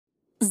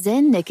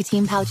Zyn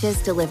nicotine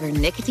pouches deliver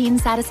nicotine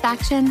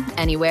satisfaction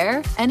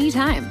anywhere,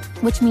 anytime,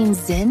 which means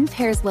Zyn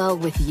pairs well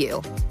with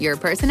you, your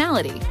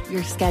personality,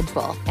 your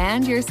schedule,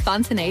 and your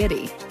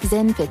spontaneity.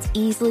 Zyn fits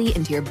easily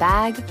into your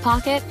bag,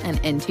 pocket, and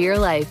into your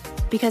life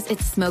because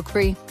it's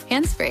smoke-free,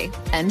 hands-free,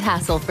 and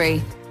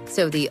hassle-free.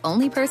 So the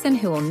only person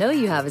who will know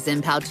you have a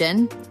Zyn pouch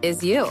in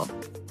is you.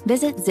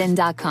 Visit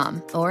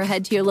Zyn.com or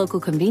head to your local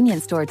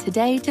convenience store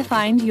today to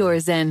find your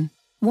Zyn.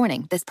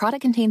 Warning, this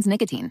product contains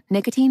nicotine.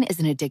 Nicotine is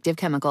an addictive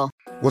chemical.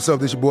 What's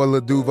up, this your boy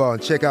Lil Duval,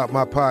 and check out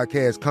my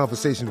podcast,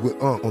 Conversations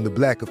with Unc, on the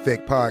Black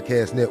Effect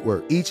Podcast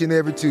Network. Each and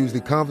every Tuesday,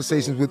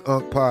 Conversations with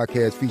Unc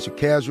podcast feature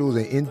casuals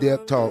and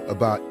in-depth talk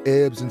about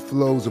ebbs and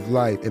flows of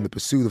life and the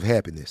pursuit of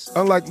happiness.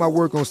 Unlike my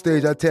work on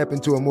stage, I tap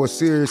into a more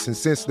serious and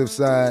sensitive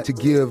side to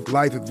give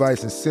life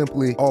advice and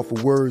simply offer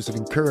words of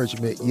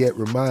encouragement, yet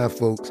remind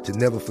folks to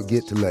never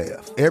forget to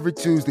laugh. Every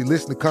Tuesday,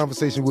 listen to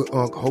Conversation with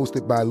Unc,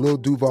 hosted by Lil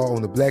Duval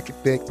on the Black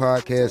Effect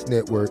Podcast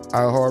Network,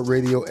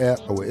 iHeartRadio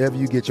app, or wherever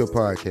you get your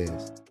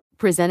podcasts.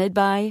 Presented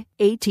by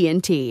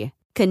AT&T.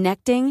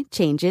 Connecting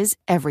changes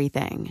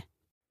everything.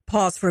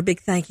 Pause for a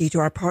big thank you to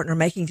our partner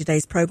making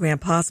today's program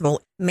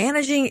possible.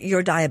 Managing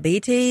your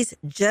diabetes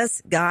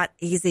just got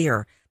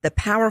easier. The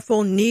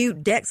powerful new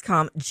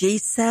Dexcom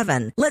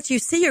G7 lets you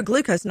see your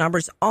glucose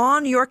numbers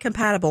on your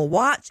compatible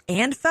watch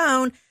and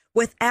phone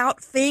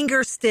without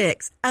finger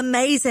sticks.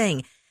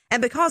 Amazing.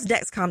 And because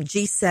Dexcom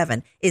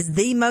G7 is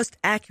the most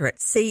accurate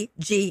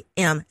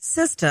CGM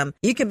system,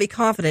 you can be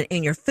confident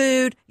in your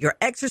food, your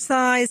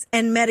exercise,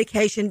 and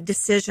medication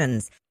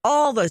decisions.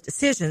 All those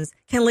decisions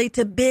can lead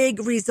to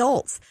big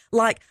results,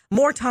 like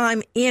more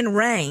time in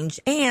range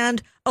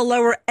and a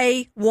lower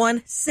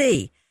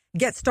A1C.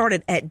 Get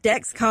started at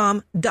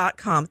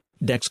Dexcom.com.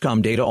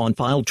 Dexcom data on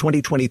file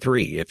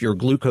 2023. If your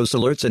glucose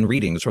alerts and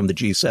readings from the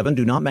G7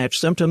 do not match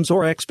symptoms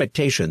or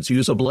expectations,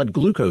 use a blood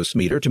glucose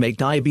meter to make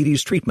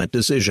diabetes treatment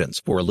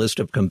decisions. For a list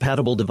of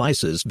compatible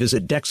devices,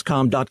 visit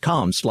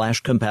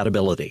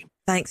Dexcom.com/compatibility.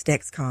 Thanks,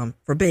 Dexcom,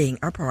 for being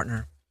our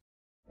partner.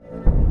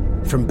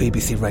 From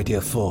BBC Radio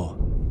 4,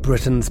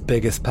 Britain's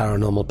biggest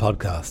paranormal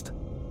podcast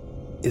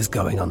is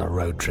going on a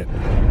road trip.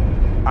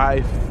 I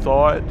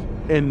thought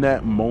in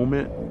that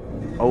moment,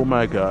 oh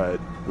my God,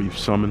 we've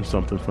summoned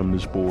something from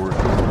this board.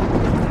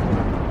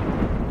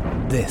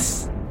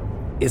 This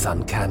is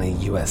Uncanny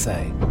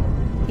USA.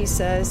 He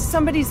says,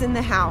 somebody's in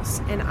the house,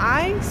 and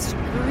I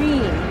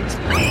screamed.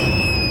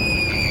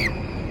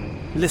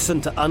 Listen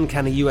to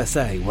Uncanny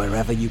USA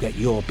wherever you get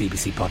your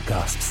BBC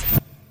podcasts,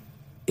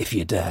 if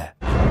you dare.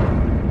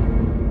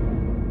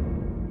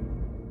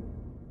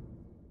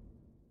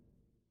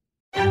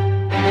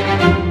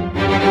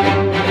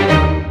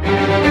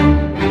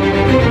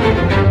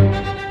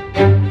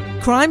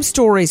 Crime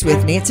Stories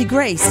with Nancy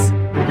Grace.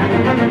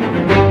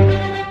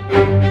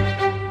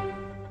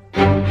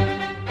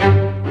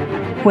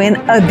 When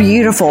a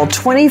beautiful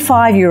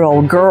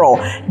 25-year-old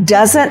girl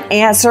doesn't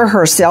answer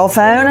her cell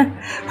phone,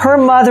 her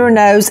mother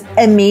knows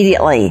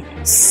immediately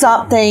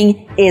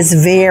something is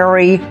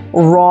very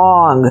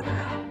wrong.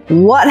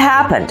 What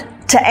happened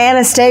to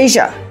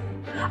Anastasia?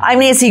 I'm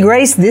Nancy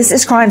Grace. This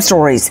is Crime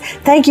Stories.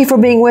 Thank you for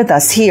being with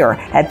us here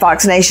at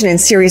Fox Nation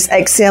and Sirius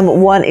XM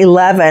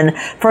 111.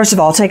 First of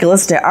all, take a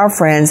listen to our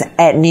friends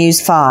at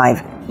News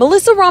 5.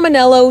 Melissa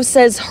Romanello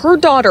says her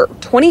daughter,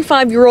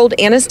 25-year-old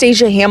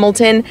Anastasia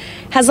Hamilton,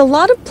 has a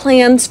lot of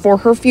plans for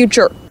her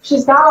future.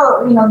 She's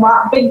got a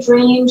lot of big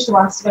dreams. She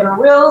wants to get a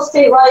real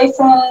estate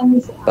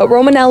license. But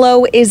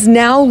Romanello is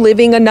now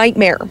living a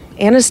nightmare.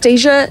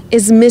 Anastasia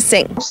is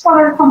missing. I just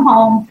want her to come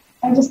home.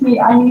 I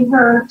need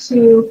her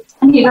to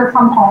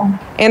come home.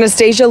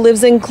 Anastasia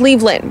lives in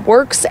Cleveland,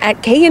 works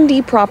at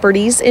K&D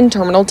Properties in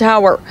Terminal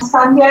Tower.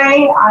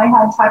 Sunday, I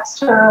had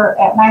texted her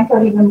at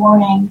 9:30 in the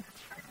morning,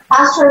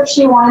 asked her if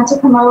she wanted to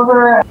come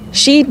over.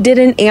 She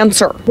didn't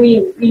answer.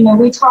 We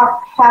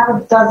talk half a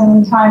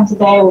dozen times a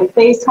day. We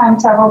FaceTime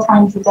several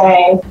times a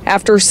day.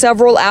 After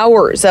several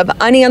hours of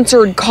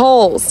unanswered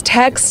calls,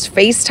 texts,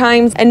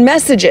 FaceTimes, and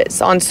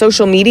messages on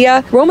social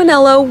media,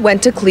 Romanello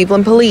went to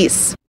Cleveland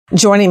Police.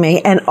 Joining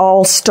me, an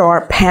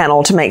all-star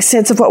panel to make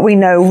sense of what we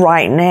know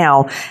right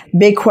now.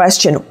 Big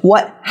question,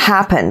 what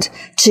happened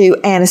to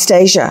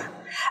Anastasia?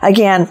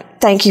 Again,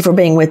 thank you for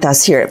being with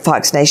us here at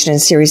Fox Nation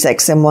and Sirius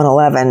XM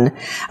 111.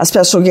 A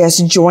special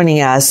guest joining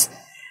us,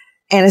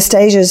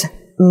 Anastasia's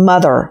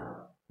mother,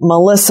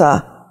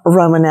 Melissa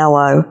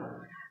Romanello.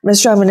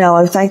 Ms.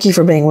 Romanello, thank you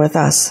for being with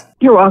us.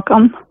 You're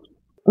welcome.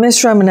 Ms.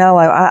 Romanello,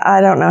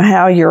 I don't know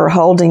how you're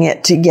holding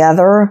it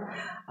together.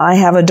 I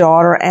have a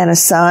daughter and a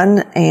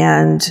son,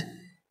 and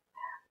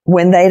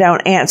when they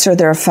don't answer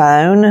their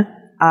phone,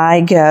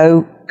 I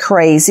go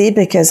crazy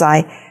because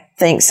I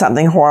think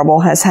something horrible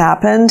has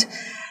happened.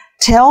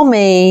 Tell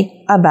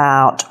me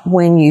about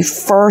when you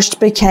first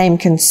became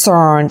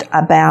concerned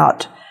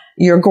about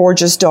your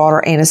gorgeous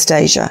daughter,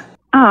 Anastasia.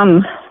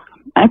 I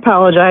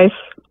apologize.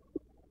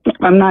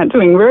 I'm not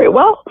doing very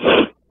well.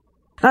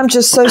 I'm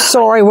just so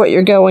sorry what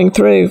you're going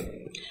through.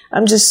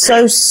 I'm just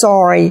so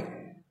sorry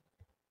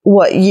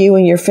what you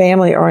and your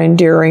family are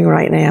enduring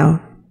right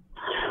now.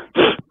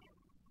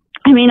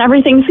 I mean,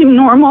 everything seemed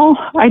normal.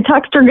 I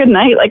text her good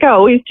night like I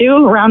always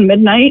do around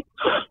midnight.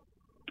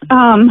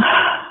 And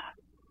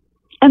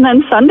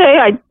then Sunday,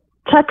 I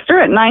text her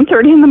at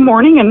 9:30 in the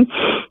morning, and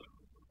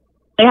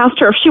I asked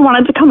her if she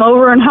wanted to come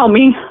over and help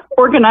me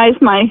organize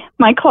my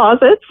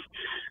closets.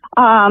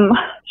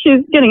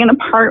 She's getting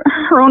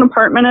her own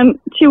apartment in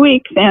 2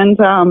 weeks, and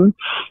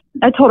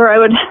I told her I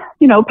would,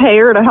 pay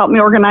her to help me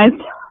organize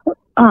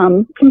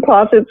some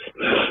closets,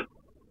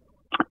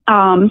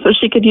 so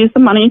she could use the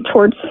money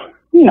towards,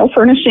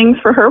 furnishings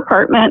for her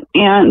apartment.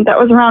 And that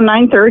was around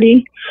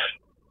 9:30.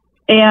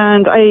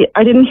 And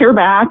I didn't hear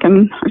back,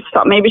 and I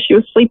thought maybe she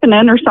was sleeping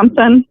in or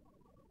something.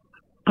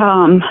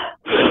 I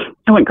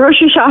went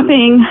grocery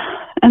shopping,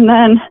 and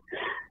then,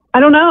 I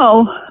don't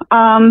know,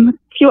 a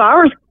few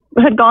hours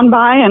had gone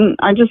by, and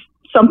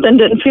something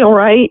didn't feel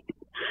right.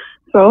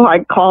 So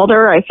I called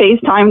her, I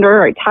FaceTimed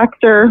her, I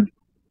texted her.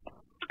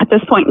 At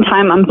this point in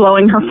time, I'm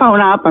blowing her phone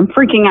up. I'm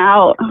freaking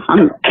out.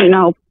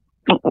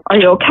 Are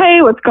you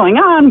okay? What's going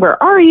on?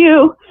 Where are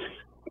you?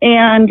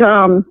 And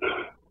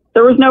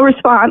there was no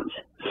response.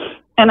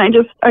 And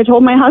I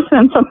told my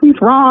husband,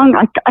 something's wrong.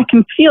 I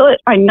can feel it.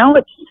 I know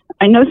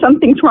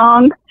something's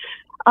wrong.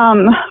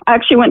 I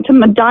actually went to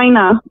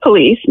Medina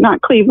police,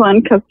 not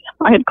Cleveland, because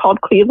I had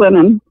called Cleveland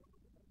and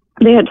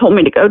they had told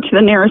me to go to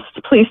the nearest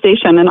police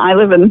station, and I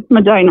live in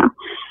Medina.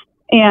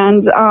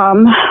 And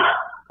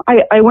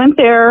I went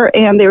there,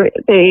 and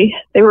they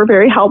were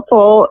very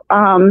helpful.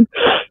 And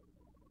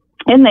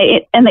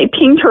they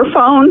pinged her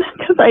phone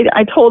because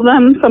I told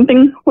them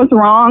something was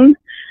wrong.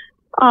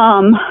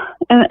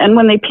 And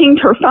when they pinged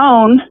her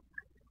phone,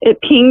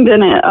 it pinged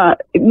in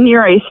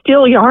near a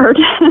steel yard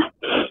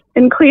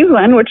in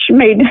Cleveland, which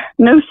made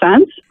no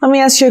sense. Let me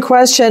ask you a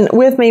question.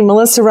 With me,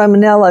 Melissa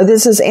Romanello.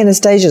 This is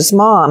Anastasia's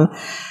mom.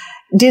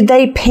 Did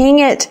they ping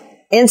it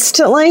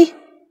instantly?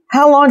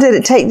 How long did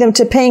it take them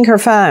to ping her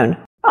phone?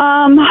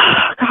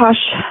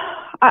 Gosh,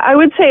 I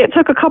would say it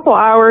took a couple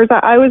hours.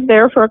 I was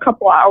there for a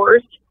couple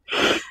hours.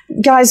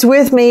 Guys,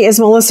 with me is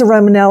Melissa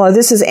Romanello.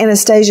 This is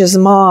Anastasia's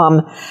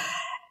mom.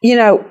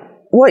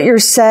 What you're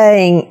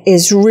saying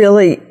is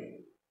really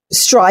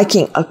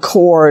striking a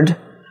chord,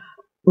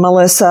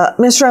 Melissa.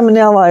 Miss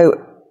Romanello,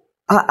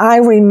 I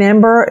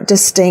remember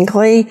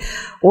distinctly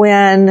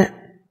when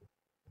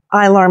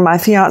I learned my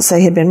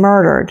fiance had been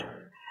murdered.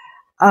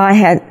 I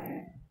had,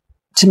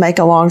 to make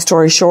a long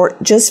story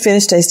short, just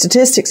finished a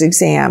statistics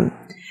exam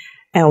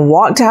and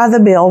walked out of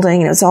the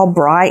building, and it was all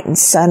bright and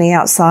sunny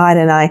outside,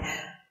 and I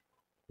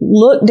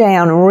looked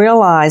down and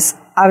realized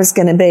I was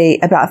going to be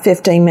about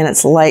 15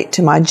 minutes late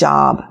to my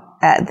job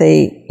at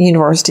the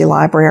university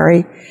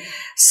library.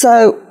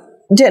 So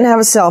didn't have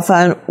a cell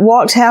phone,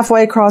 walked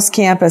halfway across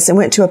campus and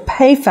went to a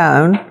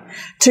payphone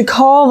to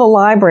call the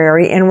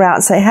library en route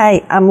and say,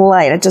 hey, I'm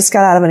late. I just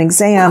got out of an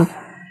exam.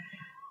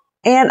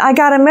 And I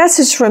got a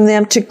message from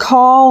them to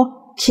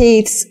call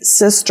Keith's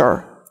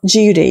sister,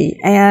 Judy.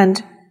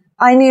 And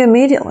I knew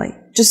immediately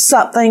just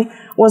something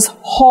was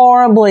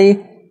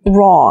horribly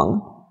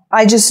wrong.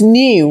 I just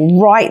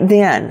knew right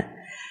then.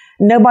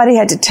 Nobody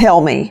had to tell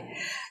me.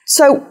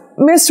 So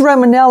Miss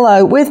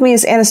Romanello, with me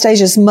is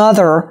Anastasia's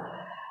mother,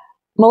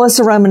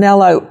 Melissa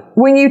Romanello.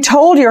 When you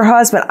told your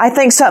husband, I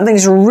think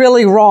something's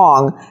really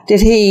wrong,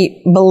 did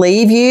he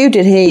believe you?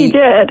 He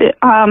did.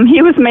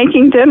 He was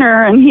making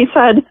dinner, and he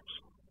said,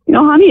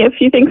 honey,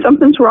 if you think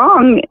something's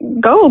wrong,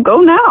 go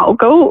now.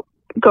 Go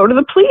to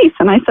the police.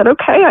 And I said,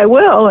 okay, I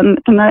will. And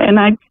I and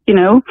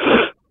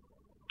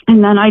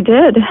then I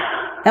did.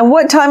 And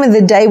what time of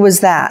the day was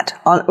that?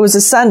 It was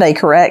a Sunday,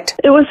 correct?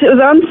 It was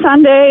on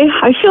Sunday.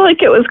 I feel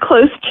like it was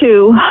close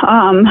to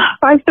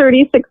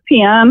 5:30, 6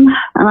 p.m.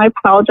 And I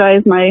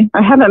apologize. I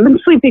haven't been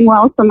sleeping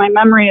well, so my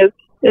memory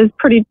is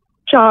pretty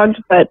jogged.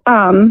 But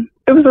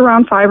it was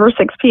around 5 or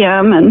 6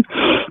 p.m. And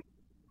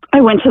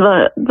I went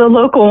to the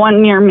local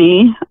one near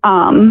me,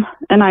 and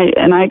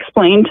I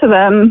explained to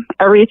them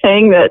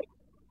everything that,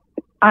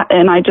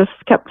 and I just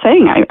kept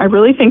saying, I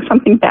really think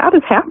something bad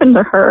has happened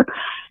to her.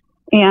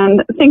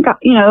 And thank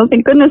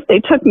goodness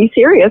they took me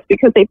serious,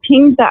 because they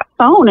pinged that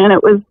phone, and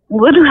it was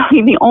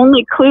literally the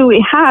only clue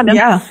we had.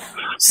 Yeah.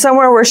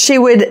 Somewhere where she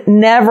would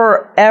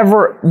never,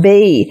 ever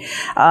be,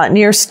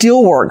 near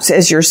Steelworks,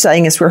 as you're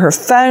saying, is where her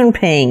phone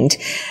pinged.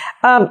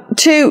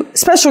 Two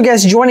special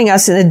guests joining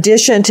us in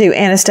addition to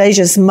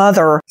Anastasia's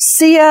mother,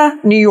 Sia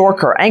New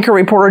Yorker, anchor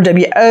reporter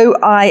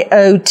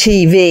WOIO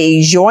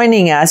TV,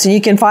 joining us. And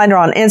you can find her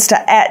on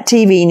Insta at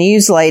TV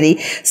News Lady.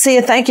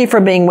 Sia, thank you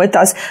for being with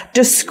us.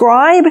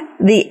 Describe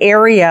the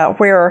area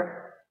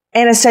where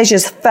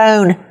Anastasia's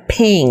phone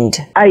pinged.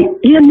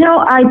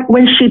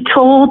 When she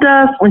told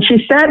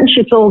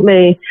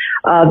me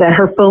that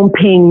her phone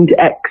pinged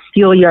at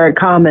Steelyard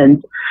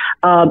Commons,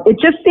 it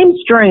just seemed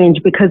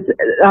strange because,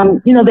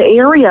 the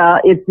area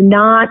is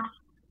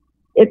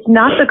it's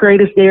not the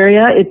greatest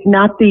area. It's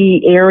not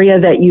the area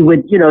that you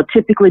would,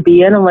 typically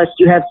be in unless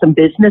you have some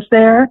business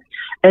there.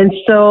 And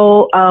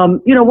so,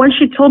 when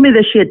she told me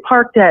that she had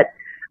parked at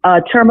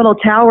Terminal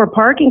Tower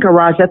parking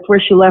garage, that's where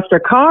she left her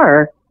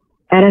car.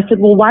 And I said,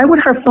 well, why would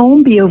her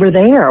phone be over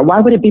there? Why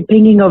would it be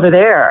pinging over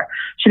there?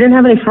 She didn't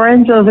have any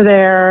friends over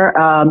there.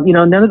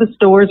 None of the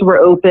stores were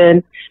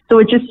open. So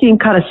it just seemed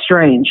kind of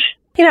strange.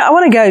 I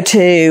want to go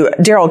to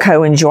Daryl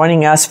Cohen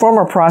joining us,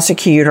 former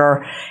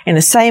prosecutor in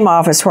the same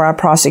office where I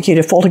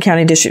prosecuted, Fulton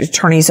County District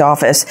Attorney's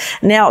Office,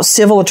 now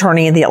civil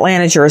attorney in the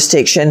Atlanta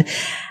jurisdiction.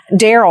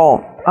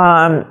 Daryl,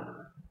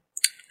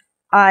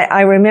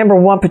 I remember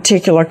one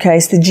particular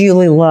case, the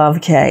Julie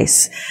Love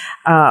case,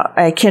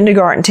 a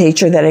kindergarten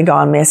teacher that had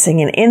gone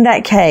missing. And in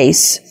that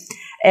case,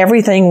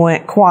 everything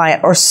went quiet,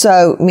 or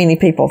so many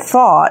people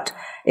thought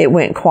it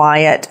went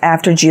quiet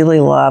after Julie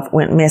Love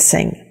went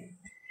missing.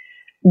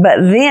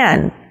 But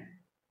then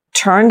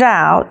turned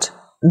out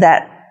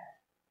that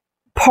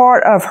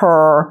part of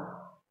her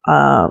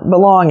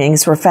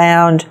belongings were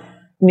found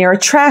near a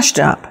trash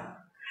dump.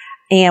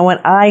 And when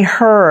I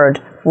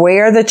heard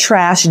where the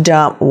trash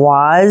dump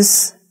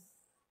was,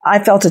 I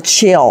felt a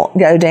chill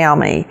go down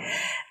me.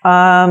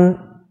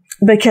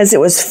 Because it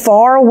was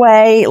far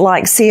away,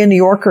 like See a New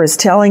Yorker is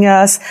telling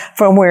us,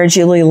 from where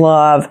Julie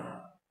Love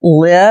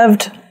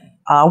lived,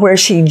 where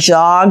she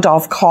jogged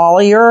off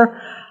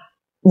Collier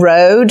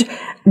Road.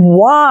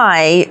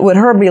 Why would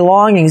her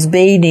belongings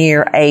be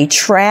near a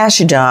trash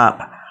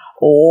dump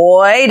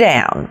way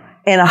down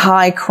in a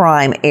high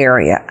crime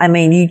area? I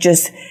mean, you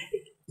just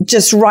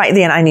right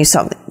then I knew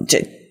something.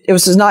 It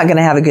was not going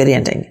to have a good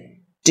ending.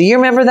 Do you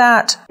remember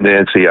that?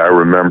 Nancy, I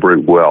remember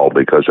it well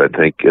because I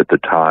think at the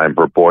time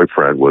her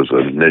boyfriend was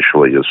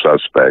initially a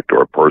suspect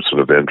or a person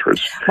of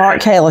interest.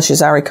 Mark Kalish,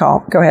 as I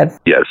recall. Go ahead.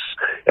 Yes.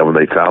 And when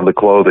they found the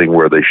clothing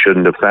where they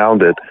shouldn't have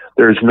found it,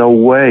 there's no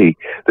way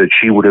that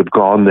she would have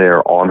gone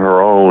there on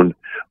her own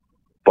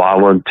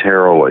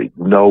voluntarily.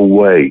 No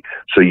way.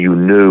 So you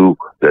knew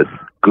that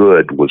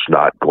good was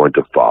not going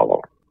to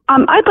follow.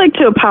 I'd like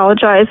to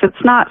apologize.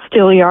 It's not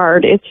Steel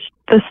Yard. It's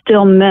the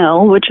Steel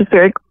Mill, which is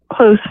very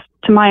close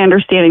to my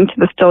understanding to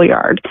the Steel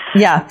Yard.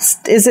 Yeah.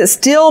 Is it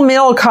Steel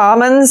Mill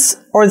Commons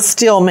or the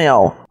Steel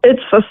Mill?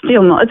 It's a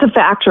steel mill. It's a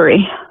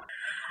factory.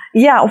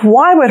 Yeah.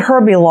 Why would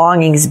her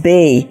belongings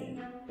be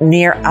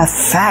near a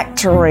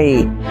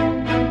factory?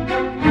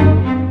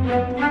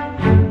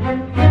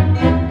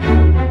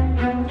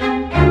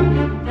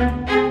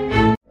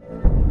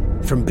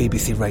 From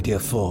BBC Radio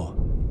 4,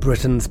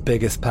 Britain's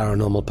biggest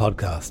paranormal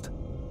podcast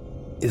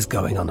is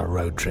going on a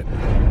road trip.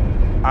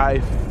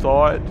 I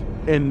thought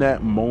in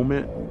that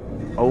moment,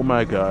 oh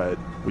my God,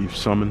 we've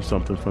summoned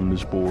something from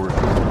this board.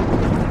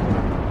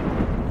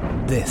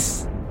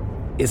 This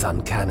is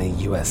Uncanny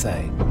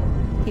USA.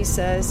 He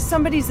says,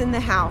 somebody's in the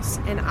house,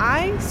 and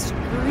I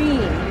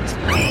screamed.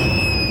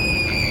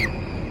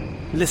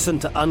 Listen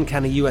to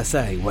Uncanny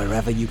USA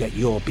wherever you get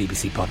your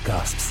BBC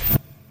podcasts,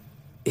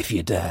 if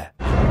you dare.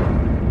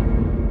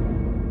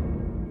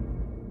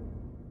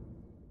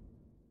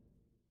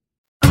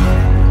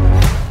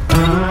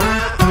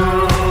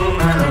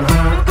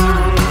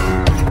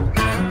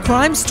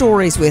 Crime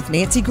Stories with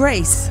Nancy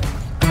Grace.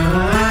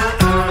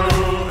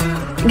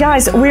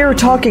 Guys, we're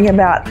talking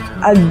about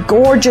a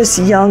gorgeous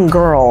young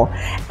girl,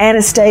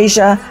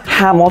 Anastasia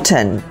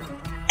Hamilton,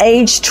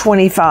 age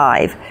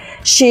 25.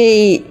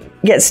 She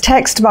gets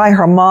texted by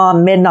her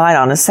mom midnight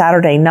on a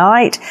Saturday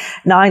night,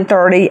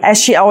 9:30,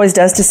 as she always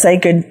does, to say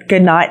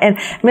good night. And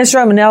Miss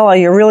Romanello,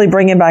 you're really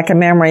bringing back a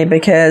memory,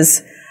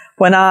 because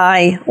when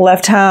I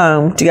left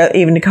home to go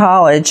even to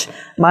college,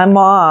 my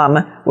mom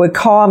would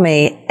call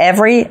me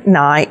every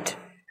night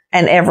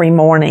and every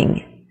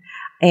morning.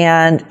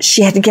 And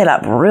she had to get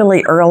up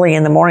really early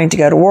in the morning to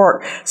go to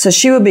work. So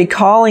she would be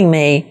calling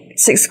me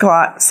 6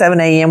 o'clock, 7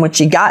 a.m. when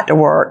she got to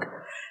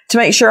work to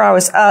make sure I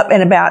was up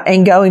and about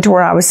and going to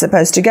where I was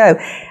supposed to go.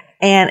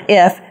 And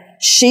if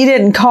she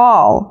didn't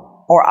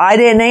call or I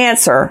didn't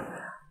answer,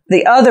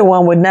 the other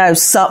one would know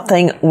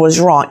something was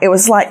wrong. It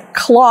was like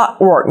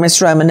clockwork, Miss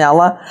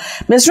Romanella.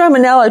 Miss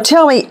Romanello,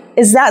 tell me,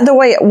 is that the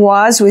way it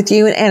was with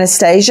you and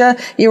Anastasia?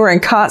 You were in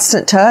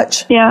constant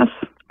touch? Yes.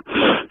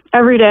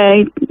 Every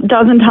day,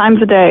 dozen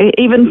times a day,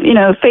 even,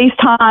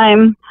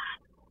 FaceTime,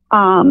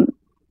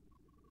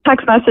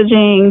 text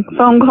messaging,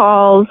 phone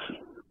calls.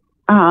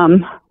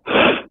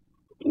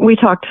 We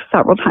talked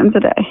several times a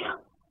day.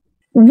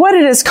 What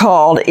it is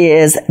called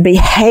is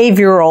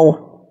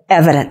behavioral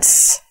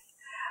evidence.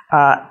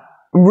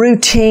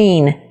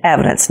 Routine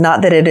evidence,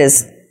 not that it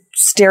is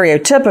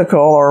stereotypical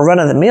or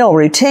run-of-the-mill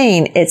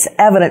routine. It's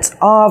evidence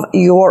of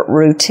your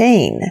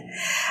routine.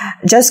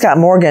 Joe Scott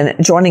Morgan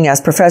joining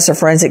us, professor of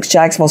forensics,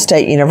 Jacksonville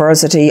State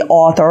University,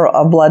 author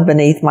of Blood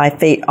Beneath My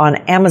Feet on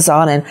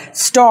Amazon, and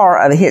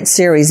star of the hit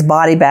series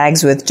Body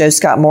Bags with Joe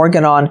Scott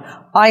Morgan on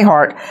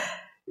iHeart.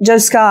 Joe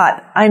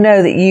Scott, I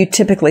know that you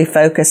typically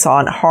focus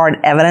on hard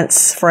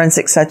evidence,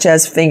 forensics such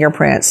as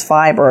fingerprints,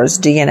 fibers,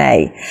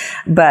 DNA,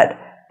 but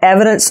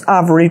evidence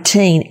of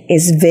routine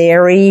is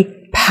very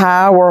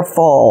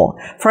powerful.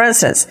 For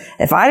instance,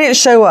 if I didn't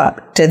show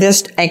up to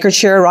this anchor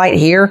chair right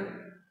here,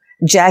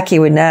 Jackie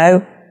would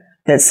know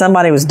that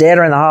somebody was dead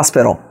or in the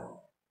hospital.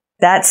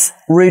 That's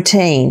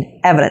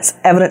routine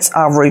evidence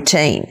of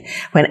routine.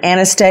 When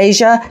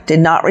Anastasia did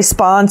not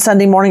respond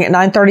Sunday morning at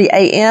 9:30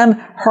 a.m.,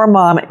 her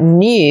mom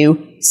knew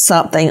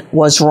something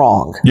was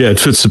wrong. Yeah, it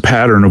fits the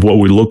pattern of what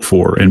we look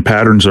for. And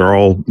patterns are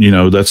all,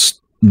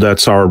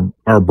 that's our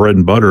bread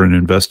and butter in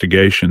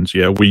investigations.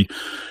 Yeah, we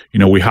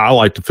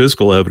highlight the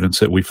physical evidence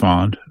that we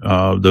find,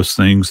 those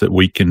things that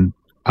we can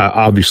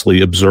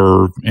obviously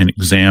observe and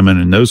examine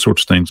and those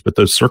sorts of things. But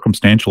those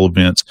circumstantial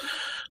events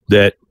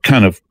that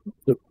kind of,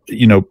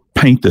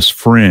 paint this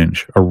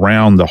fringe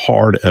around the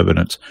hard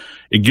evidence,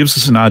 it gives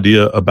us an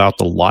idea about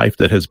the life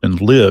that has been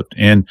lived.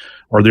 And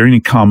are there any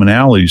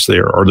commonalities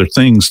there? Are there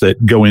things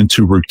that go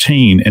into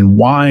routine? And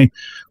why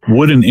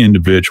would an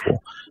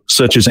individual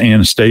such as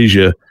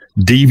Anastasia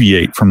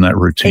deviate from that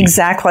routine?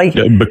 Exactly.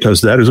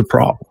 Because that is a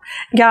problem.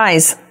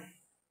 Guys,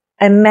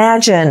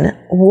 imagine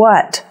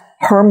what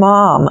her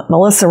mom,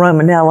 Melissa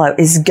Romanello,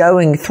 is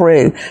going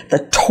through,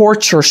 the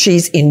torture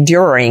she's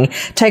enduring.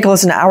 Take a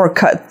listen to our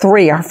cut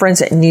 3, our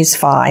friends at News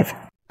 5.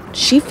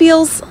 She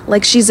feels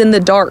like she's in the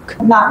dark.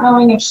 Not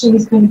knowing if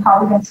she's being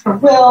held against her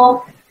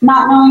will,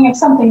 not knowing if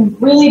something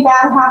really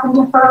bad happened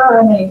to her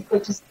and they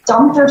just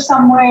dumped her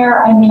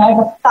somewhere. I mean, I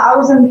have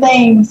 1,000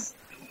 things,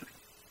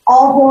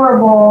 all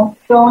horrible,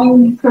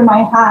 going through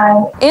my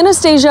head.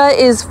 Anastasia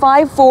is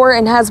 5'4"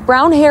 and has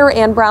brown hair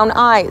and brown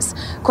eyes.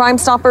 Crime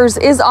Stoppers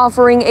is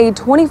offering a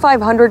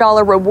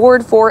 $2,500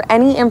 reward for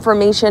any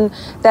information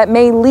that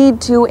may lead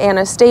to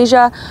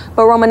Anastasia,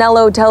 but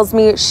Romanello tells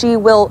me she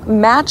will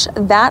match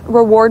that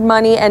reward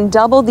money and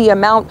double the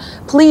amount,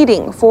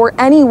 pleading for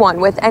anyone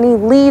with any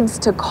leads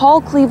to call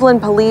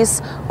Cleveland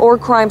Police or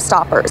Crime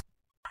Stoppers.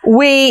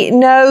 We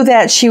know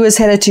that she was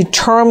headed to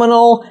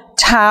Terminal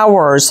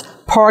Towers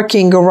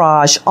parking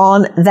garage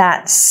on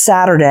that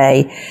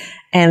Saturday,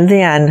 and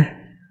then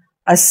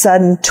a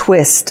sudden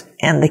twist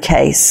in the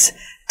case.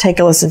 Take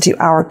a listen to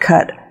our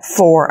cut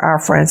for our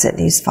friends at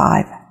News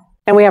 5.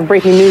 And we have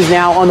breaking news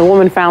now on the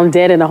woman found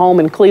dead in a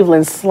home in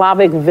Cleveland's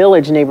Slavic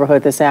Village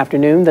neighborhood this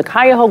afternoon. The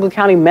Cuyahoga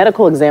County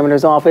Medical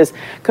Examiner's Office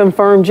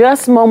confirmed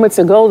just moments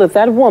ago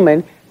that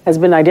woman has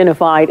been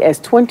identified as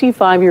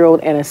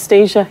 25-year-old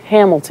Anastasia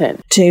Hamilton.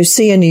 To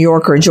see a New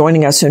Yorker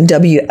joining us on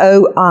WOIO-TV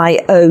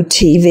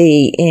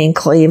in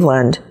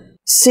Cleveland.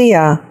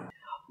 Sia,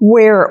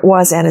 where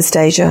was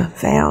Anastasia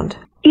found?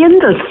 In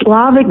the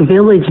Slavic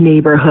Village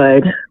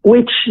neighborhood,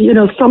 which,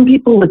 some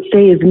people would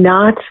say is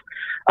not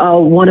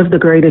one of the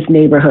greatest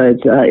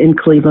neighborhoods in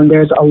Cleveland.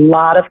 There's a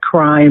lot of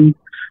crime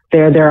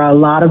there. There are a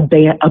lot of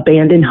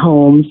abandoned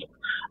homes.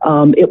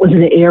 It was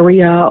an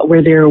area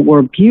where there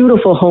were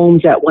beautiful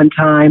homes at one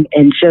time,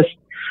 and just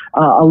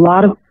a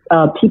lot of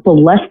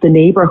people left the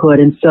neighborhood.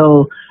 And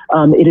so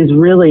it has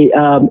really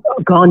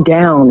gone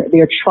down.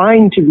 They're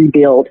trying to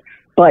rebuild,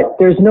 but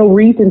there's no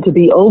reason to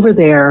be over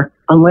there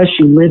unless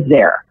you live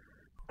there.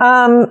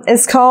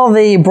 It's called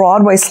the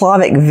Broadway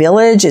Slavic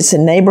Village. It's a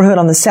neighborhood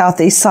on the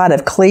southeast side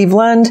of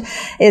Cleveland.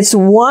 It's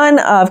one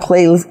of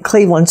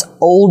Cleveland's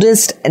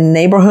oldest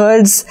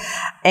neighborhoods.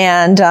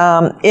 And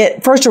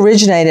it first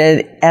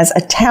originated as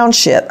a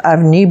township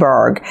of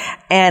Newburgh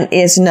and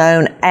is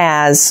known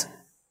as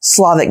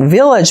Slavic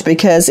Village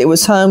because it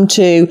was home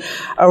to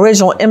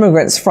original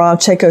immigrants from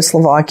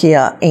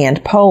Czechoslovakia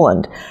and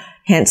Poland.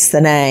 Hence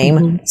the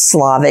name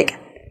Slavic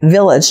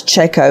Village,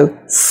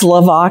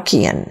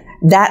 Czechoslovakian.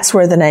 That's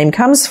where the name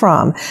comes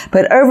from.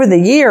 But over the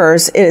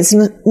years, it is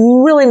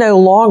really no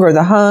longer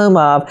the home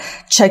of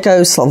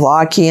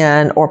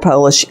Czechoslovakian or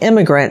Polish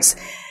immigrants.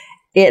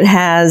 It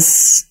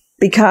has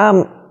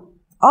become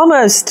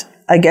almost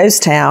a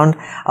ghost town,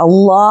 a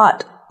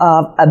lot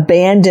of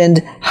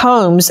abandoned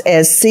homes,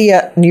 as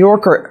Sia New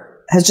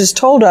Yorker has just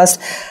told us.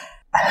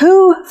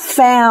 Who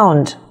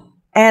found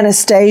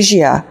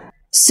Anastasia,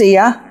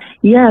 Sia?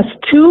 Yes,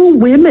 2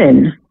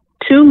 women,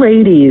 2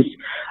 ladies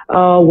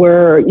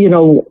were,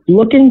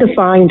 looking to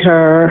find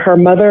her. Her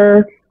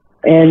mother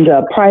and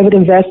a private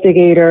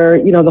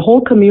investigator, the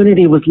whole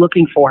community was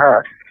looking for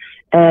her.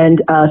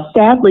 And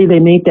sadly, they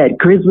made that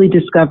grisly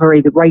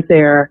discovery right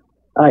there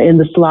in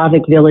the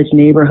Slavic Village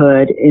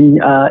neighborhood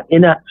in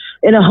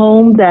a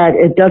home that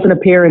it doesn't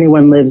appear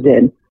anyone lives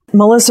in.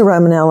 Melissa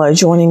Romanello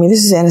joining me.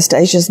 This is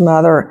Anastasia's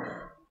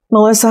mother.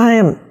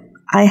 Melissa,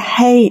 I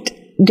hate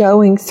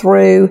going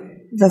through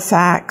the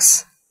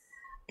facts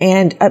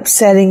and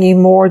upsetting you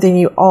more than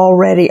you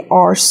already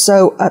are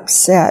so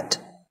upset.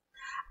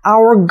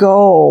 Our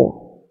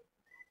goal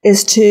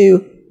is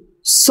to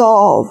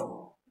solve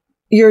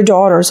your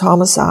daughter's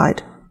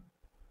homicide,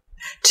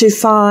 to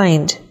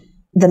find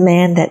the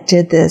man that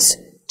did this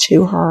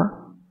to her.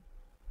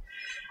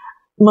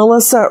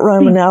 Melissa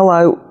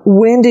Romanello,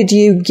 when did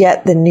you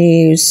get the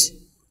news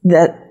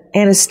that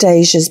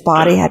Anastasia's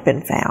body had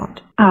been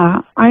found?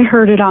 I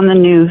heard it on the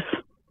news.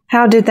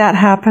 How did that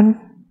happen?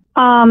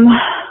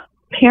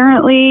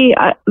 Apparently,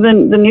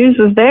 the news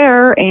was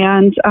there,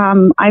 and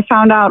I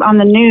found out on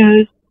the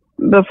news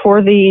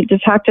before the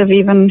detective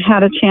even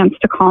had a chance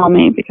to call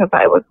me because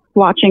I was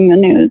watching the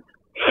news.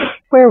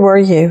 Where were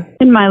you?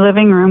 In my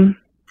living room.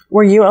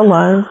 Were you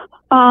alone?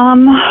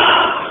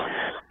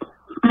 I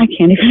I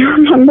can't even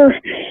remember.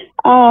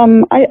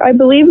 I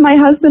believe my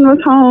husband was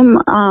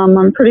home.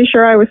 I'm pretty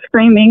sure I was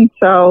screaming.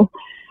 So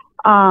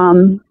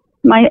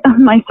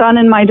my son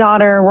and my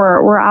daughter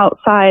were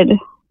outside.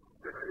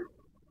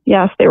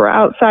 Yes, they were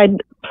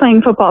outside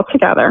playing football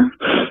together.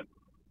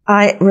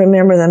 I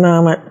remember the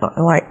moment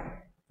like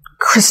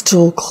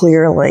crystal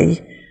clearly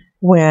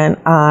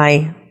when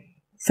I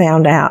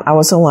found out. I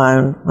was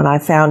alone when I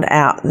found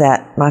out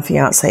that my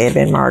fiance had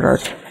been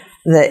murdered.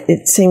 That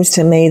it seems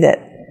to me that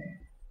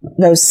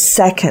those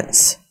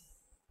seconds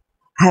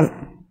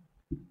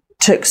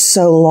took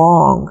so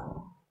long,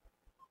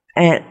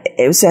 and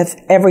it was as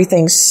if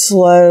everything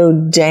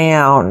slowed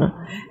down,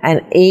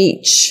 and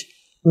each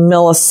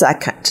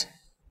millisecond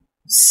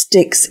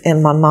sticks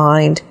in my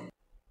mind.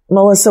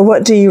 Melissa,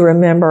 what do you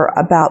remember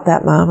about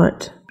that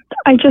moment?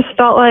 I just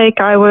felt like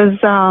I was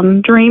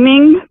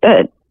dreaming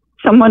that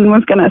someone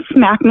was going to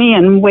smack me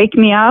and wake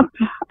me up.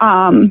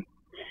 And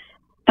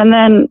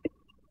then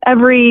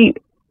every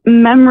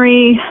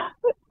memory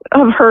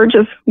of her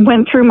just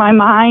went through my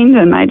mind,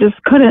 and I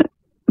just couldn't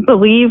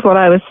believe what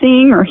I was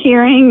seeing or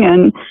hearing,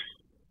 and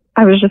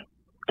I was just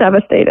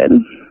devastated.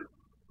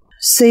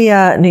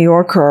 Sia New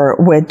Yorker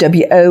with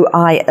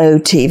WOIO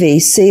TV.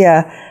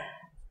 Sia,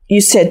 you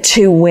said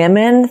 2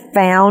 women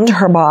found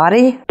her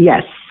body?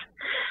 Yes.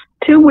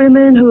 2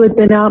 women who had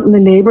been out in the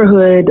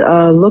neighborhood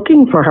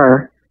looking for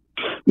her.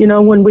 You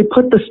know, when we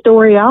put the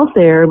story out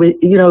there, it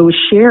was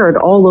shared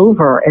all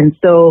over. And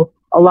so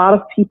a lot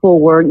of people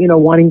were,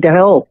 wanting to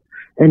help,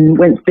 and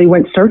they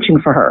went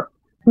searching for her.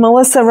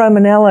 Melissa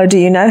Romanello, do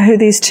you know who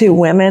these 2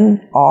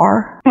 women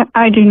are?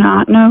 I do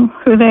not know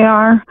who they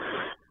are.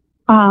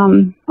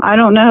 I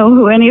don't know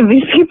who any of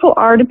these people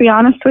are, to be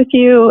honest with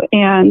you.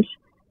 And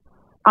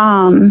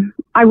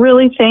I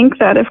really think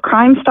that if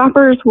Crime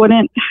Stoppers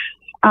wouldn't,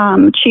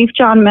 Chief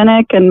John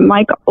Minnick and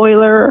Mike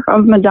Euler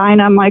of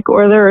Medina, Mike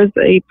Euler is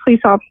a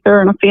police officer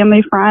and a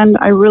family friend.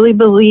 I really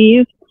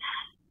believe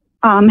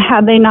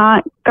had they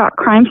not got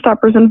Crime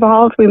Stoppers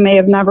involved, we may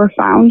have never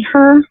found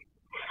her.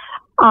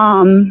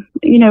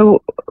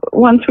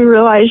 Once we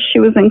realized she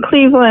was in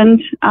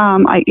Cleveland,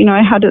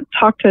 I had to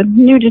talk to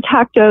new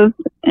detectives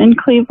in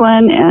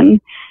Cleveland,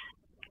 and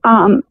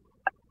I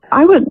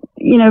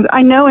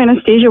know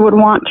Anastasia would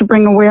want to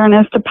bring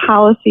awareness to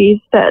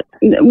policies that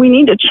we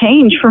need to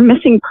change for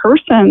missing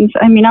persons.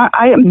 I mean,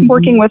 I am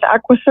working with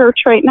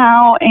EquiSearch right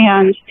now,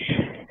 and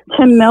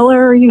Tim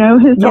Miller,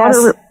 his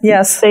daughter,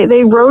 yes.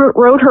 They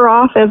wrote her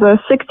off as a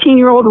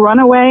 16-year-old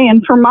runaway.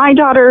 And for my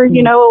daughter,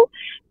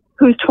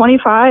 who's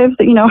 25,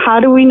 how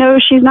do we know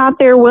she's not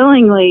there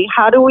willingly?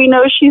 How do we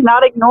know she's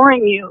not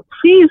ignoring you?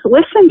 Please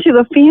listen to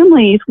the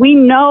families. We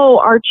know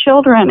our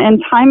children,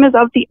 and time is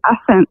of the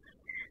essence.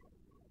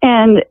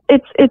 And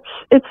it's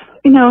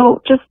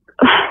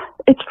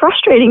it's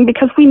frustrating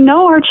because we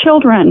know our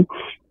children.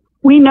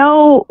 We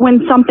know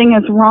when something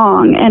is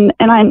wrong. And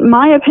in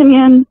my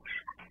opinion,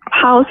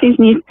 policies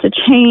need to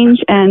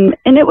change. And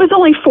it was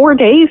only 4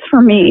 days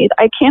for me.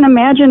 I can't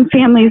imagine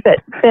families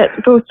that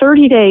go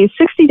 30 days,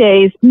 60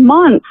 days,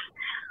 months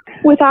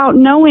without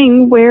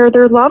knowing where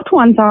their loved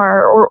ones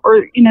are, or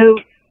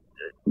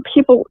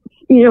people,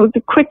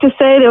 quick to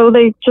say,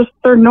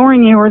 they're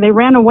ignoring you, or they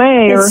ran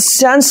away. It's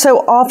done so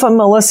often,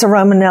 Melissa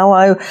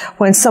Romanello.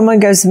 When someone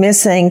goes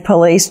missing,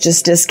 police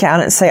just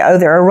discount it and say, oh,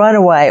 they're a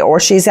runaway, or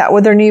she's out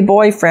with her new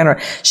boyfriend, or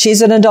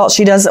she's an adult,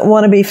 she doesn't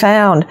want to be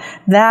found.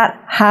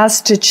 That has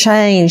to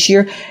change.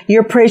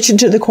 You're preaching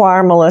to the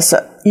choir,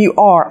 Melissa. You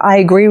are. I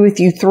agree with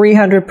you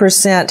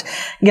 300%.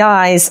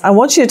 Guys, I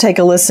want you to take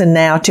a listen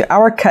now to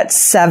our Cut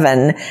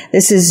 7.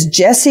 This is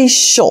Jesse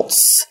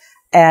Schultz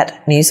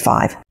at News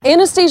 5.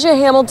 Anastasia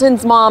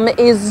Hamilton's mom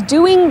is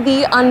doing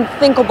the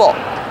unthinkable,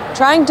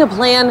 trying to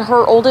plan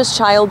her oldest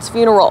child's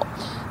funeral.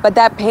 But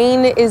that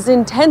pain is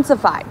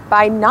intensified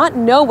by not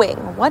knowing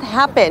what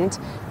happened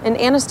in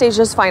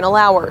Anastasia's final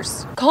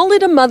hours. Call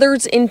it a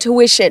mother's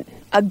intuition,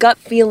 a gut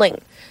feeling.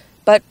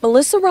 But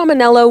Melissa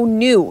Romanello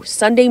knew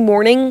Sunday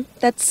morning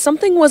that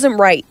something wasn't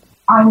right.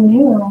 I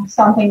knew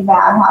something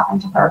bad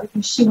happened to her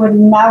because she would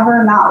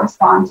never not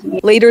respond to me.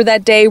 Later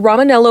that day,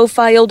 Romanello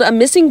filed a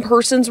missing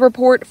persons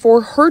report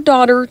for her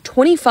daughter,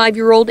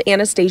 25-year-old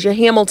Anastasia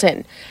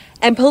Hamilton.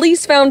 And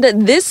police found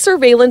this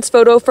surveillance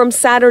photo from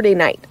Saturday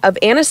night of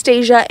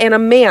Anastasia and a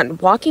man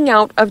walking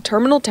out of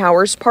Terminal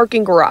Tower's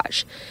parking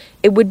garage.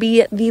 It would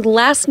be the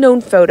last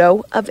known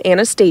photo of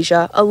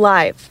Anastasia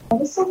alive.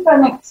 This has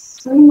been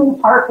extremely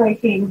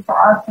heartbreaking for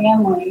our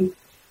family,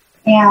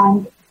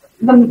 and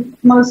the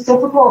most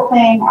difficult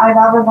thing I've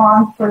ever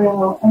gone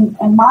through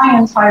in my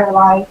entire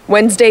life.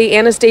 Wednesday,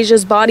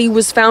 Anastasia's body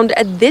was found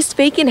at this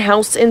vacant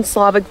house in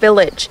Slavic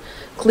Village.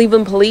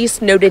 Cleveland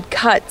police noted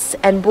cuts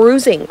and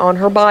bruising on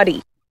her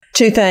body.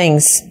 2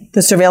 things,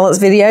 the surveillance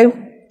video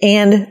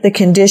and the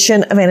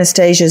condition of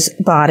Anastasia's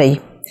body.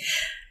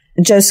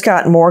 Joe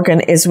Scott Morgan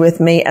is with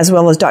me, as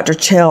well as Dr.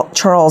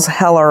 Charles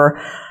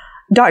Heller.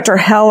 Dr.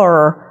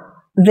 Heller,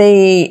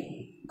 the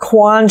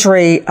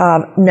quandary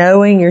of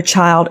knowing your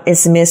child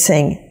is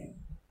missing,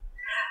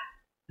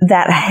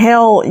 that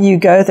hell you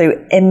go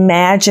through,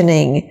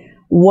 imagining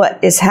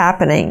what is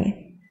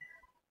happening.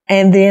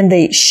 And then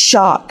the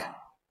shock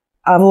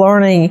of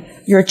learning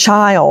your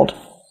child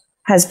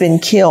has been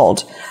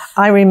killed.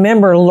 I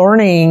remember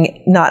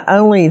learning not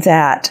only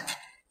that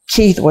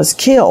Keith was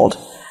killed,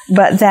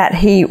 but that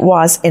he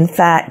was in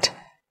fact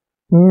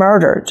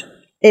murdered.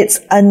 It's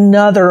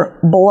another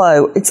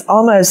blow. It's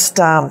almost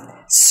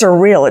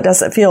surreal. It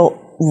doesn't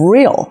feel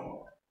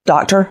real,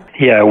 Doctor.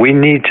 Yeah, we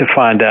need to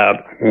find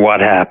out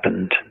what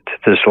happened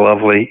to this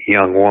lovely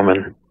young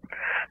woman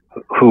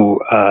who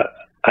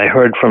I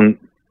heard from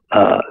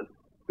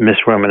Miss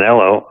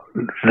Romanello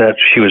that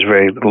she was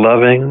very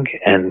loving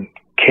and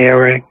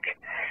caring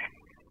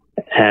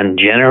and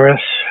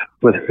generous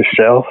with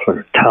herself and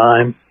her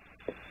time.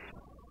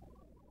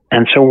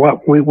 And so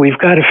we've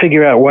got to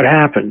figure out what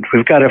happened.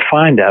 We've got to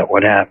find out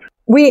what happened.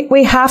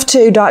 We have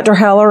to, Dr.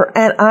 Heller,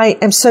 and I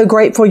am so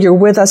grateful you're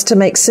with us to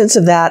make sense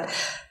of that,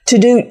 to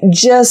do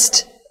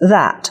just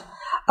that.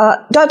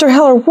 Dr.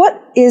 Heller,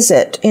 what is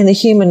it in the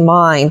human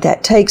mind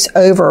that takes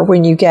over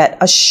when you get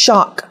a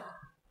shock?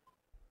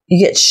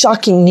 You get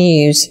shocking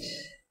news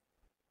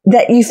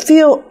that you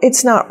feel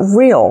it's not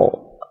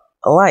real.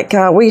 Like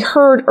we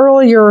heard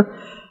earlier,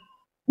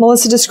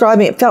 Melissa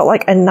describing it felt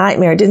like a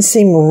nightmare. It didn't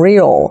seem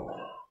real.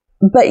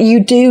 But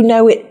you do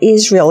know it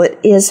is real. It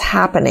is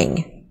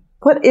happening.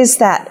 What is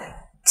that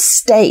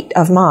state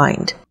of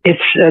mind? It's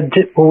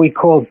what we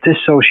call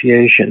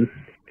dissociation.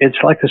 It's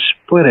like a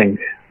splitting.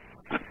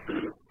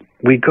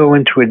 We go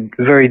into a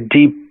very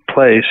deep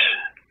place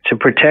to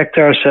protect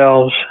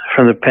ourselves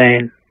from the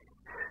pain,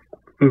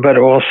 but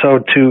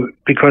also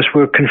because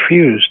we're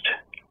confused.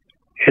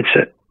 It's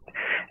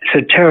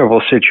a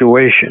terrible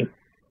situation.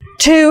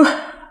 Two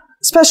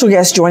special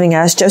guests joining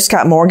us, Joe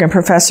Scott Morgan,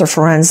 professor of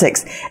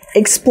forensics.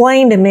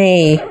 Explain to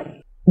me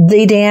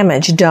the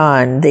damage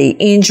done, the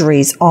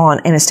injuries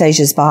on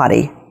Anastasia's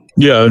body.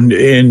 Yeah,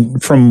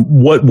 and from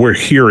what we're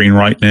hearing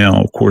right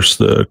now, of course,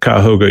 the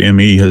Cuyahoga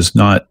ME has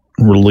not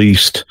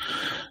released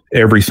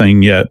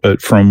everything yet,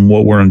 but from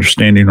what we're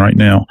understanding right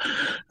now,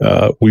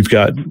 we've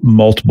got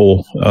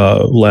multiple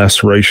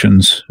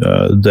lacerations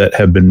that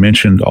have been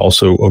mentioned,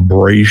 also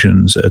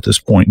abrasions at this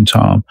point in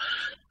time.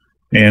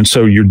 And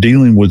so you're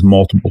dealing with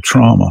multiple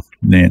trauma,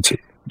 Nancy.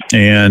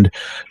 And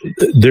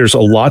there's a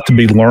lot to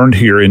be learned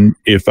here. And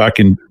if I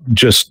can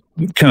just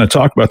kind of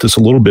talk about this a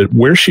little bit,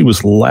 where she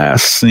was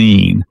last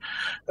seen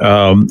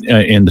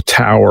in the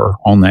tower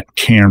on that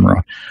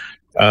camera,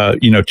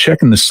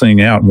 checking this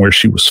thing out and where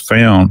she was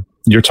found,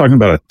 you're talking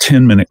about a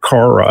 10-minute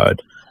car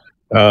ride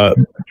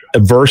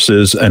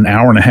versus an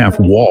hour and a half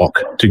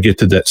walk to get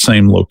to that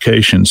same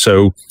location.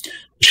 So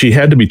she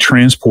had to be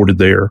transported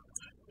there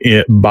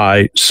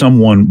by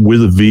someone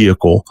with a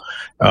vehicle.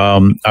 I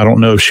don't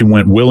know if she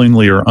went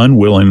willingly or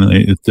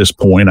unwillingly at this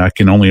point. I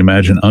can only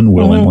imagine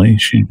unwillingly.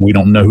 We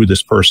don't know who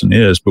this person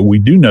is, but we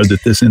do know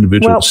that this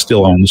individual is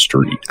still on the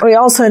street. We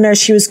also know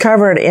she was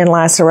covered in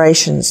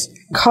lacerations.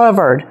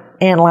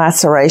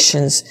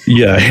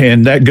 Yeah,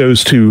 and that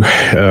goes to,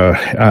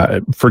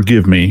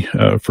 forgive me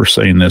for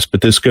saying this,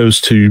 but this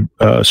goes to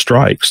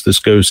strikes. This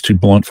goes to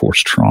blunt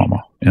force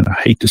trauma. And I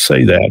hate to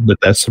say that, but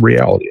that's the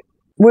reality.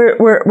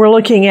 We're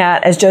looking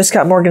at, as Joe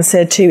Scott Morgan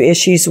said, two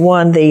issues.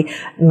 One, the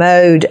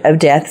mode of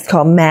death, it's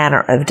called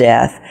manner of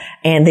death,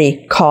 and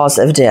the cause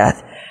of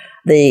death.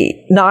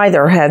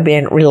 Neither have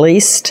been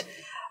released.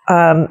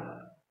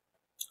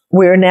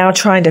 We're now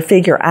trying to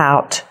figure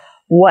out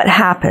what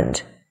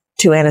happened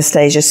to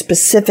Anastasia,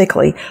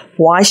 specifically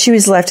why she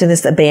was left in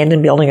this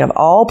abandoned building of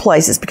all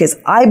places, because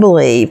I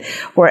believe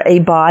where a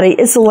body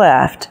is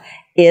left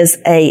is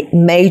a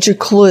major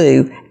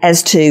clue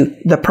as to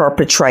the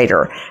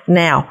perpetrator.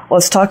 Now,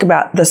 let's talk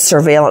about the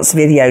surveillance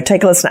video.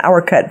 Take a listen to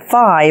Our Cut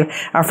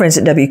 5, our friends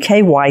at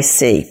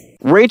WKYC.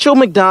 Rachel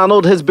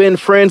McDonald has been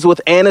friends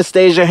with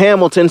Anastasia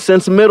Hamilton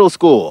since middle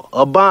school,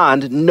 a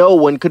bond no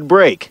one could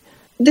break.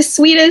 The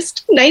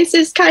sweetest,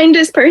 nicest,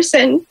 kindest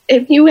person.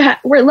 If you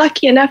were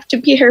lucky enough to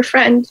be her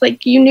friend,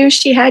 you knew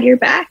she had your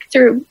back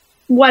through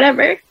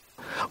whatever.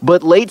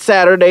 But late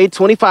Saturday,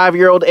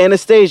 25-year-old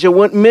Anastasia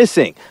went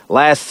missing,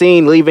 last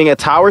seen leaving a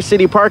Tower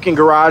City parking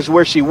garage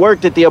where she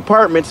worked at the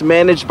apartments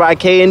managed by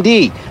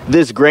K&D.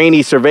 This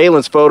grainy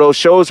surveillance photo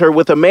shows her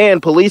with a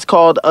man police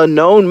called a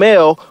known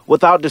male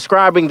without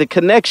describing the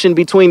connection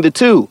between the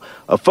two,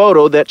 a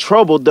photo that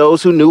troubled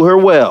those who knew her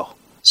well.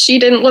 She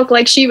didn't look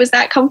like she was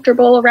that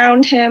comfortable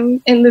around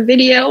him in the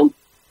video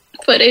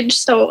footage,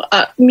 so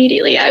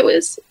immediately I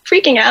was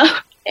freaking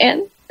out,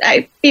 and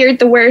I feared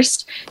the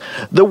worst.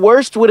 The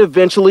worst would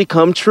eventually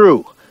come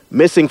true.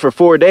 Missing for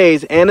 4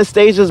 days,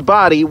 Anastasia's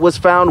body was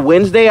found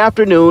Wednesday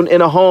afternoon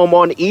in a home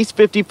on East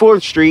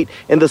 54th Street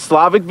in the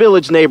Slavic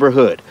Village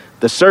neighborhood.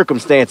 The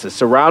circumstances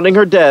surrounding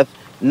her death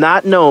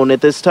not known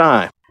at this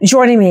time.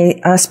 Joining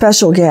me, a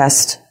special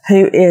guest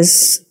who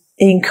is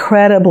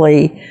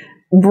incredibly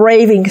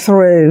braving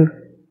through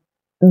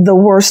the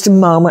worst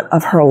moment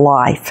of her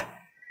life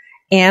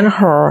and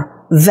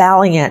her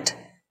valiant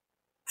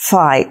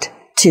fight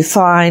to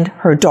find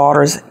her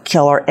daughter's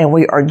killer, and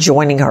we are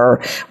joining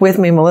her. With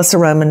me, Melissa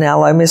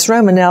Romanello. Miss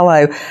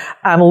Romanello,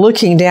 I'm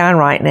looking down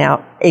right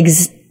now,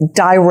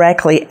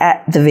 directly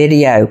at the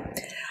video.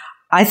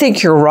 I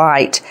think you're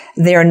right.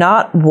 They're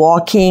not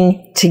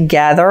walking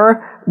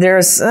together.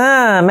 There's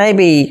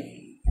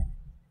maybe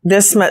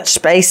this much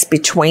space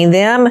between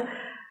them.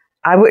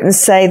 I wouldn't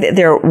say that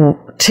they're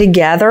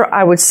together.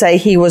 I would say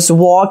he was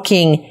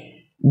walking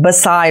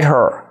beside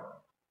her.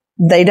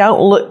 They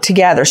don't look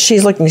together.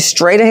 She's looking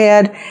straight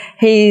ahead.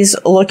 He's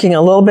looking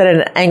a little bit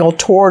at an angle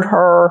toward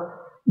her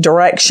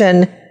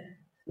direction.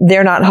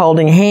 They're not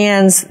holding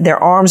hands. Their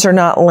arms are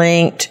not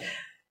linked.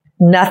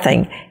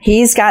 Nothing.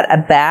 He's got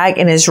a bag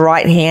in his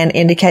right hand,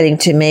 indicating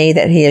to me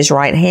that he is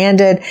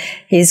right-handed.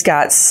 He's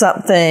got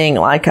something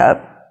like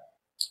a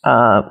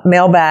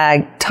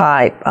mailbag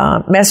type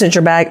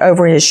messenger bag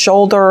over his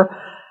shoulder,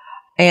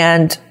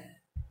 and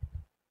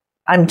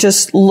I'm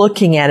just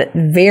looking at it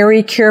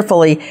very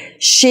carefully.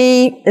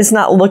 She is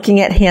not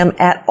looking at him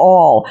at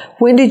all.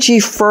 When did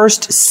you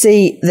first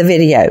see the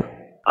video?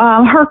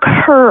 Her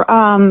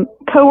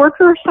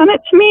coworker sent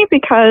it to me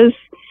because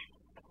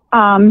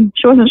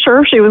she wasn't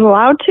sure if she was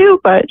allowed to,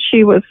 but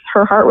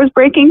her heart was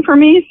breaking for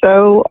me.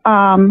 So,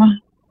 I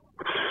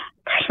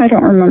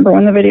don't remember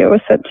when the video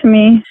was sent to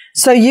me.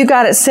 So you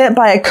got it sent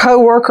by a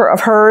coworker of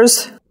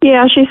hers?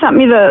 Yeah, she sent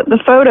me the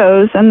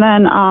photos, and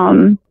then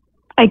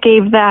I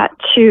gave that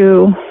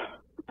to,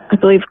 I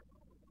believe,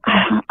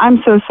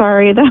 I'm so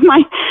sorry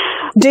that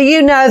Do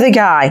you know the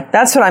guy?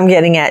 That's what I'm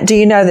getting at. Do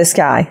you know this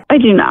guy? I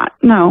do not,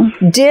 no.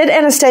 Did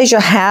Anastasia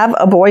have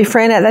a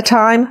boyfriend at the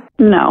time?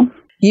 No.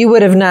 You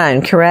would have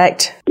known,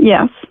 correct?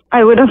 Yes.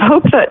 I would have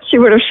hoped that she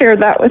would have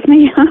shared that with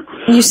me.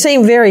 You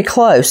seem very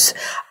close,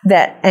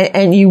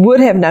 and you would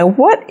have known.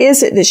 What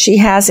is it that she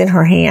has in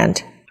her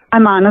hand?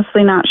 I'm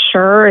honestly not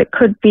sure. It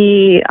could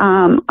be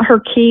her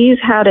keys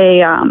had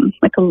a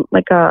like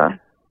a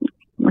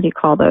what do you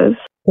call those?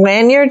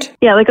 Lanyard?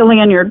 Yeah, like a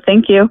lanyard.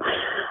 Thank you.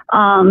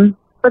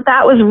 But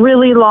that was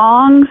really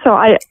long, so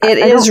It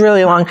is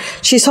really long.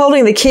 She's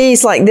holding the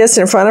keys like this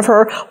in front of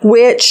her,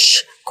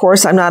 which, of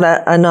course, I'm not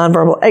a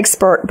nonverbal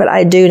expert, but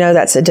I do know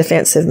that's a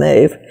defensive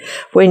move.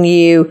 When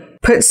you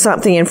put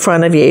something in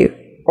front of you,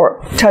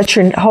 or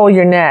hold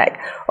your neck,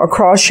 or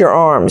cross your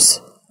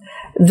arms,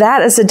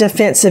 that is a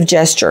defensive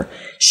gesture.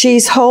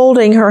 She's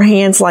holding her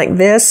hands like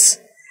this,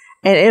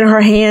 and in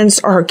her hands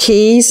are her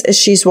keys as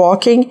she's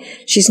walking.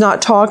 She's not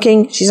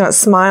talking. She's not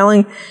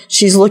smiling.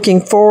 She's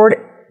looking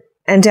forward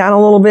and down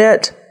a little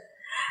bit.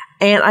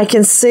 And I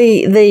can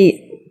see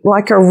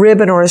like a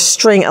ribbon or a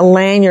string, a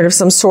lanyard of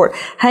some sort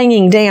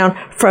hanging down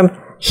from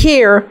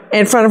here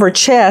in front of her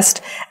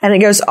chest, and it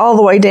goes all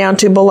the way down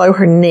to below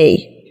her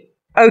knee.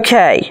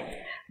 Okay.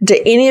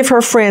 Do any of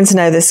her friends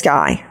know this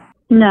guy?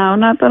 No,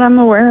 not that I'm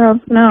aware of,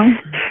 no.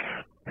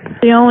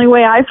 The only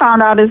way I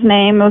found out his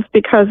name was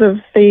because of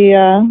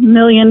the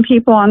million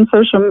people on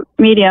social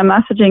media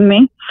messaging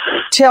me.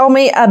 Tell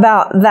me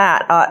about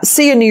that.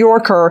 See a New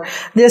Yorker,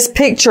 this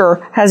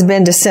picture has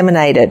been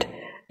disseminated.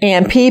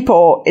 And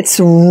it's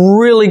a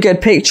really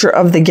good picture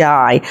of the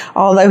guy.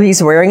 Although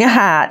he's wearing a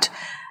hat,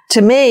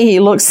 to me, he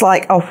looks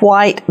like a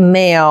white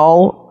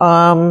male,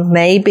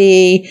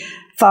 maybe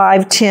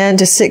 5'10"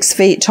 to 6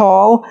 feet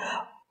tall.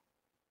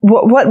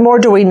 What more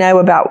do we know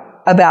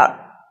about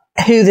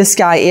who this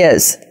guy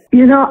is?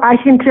 You know, I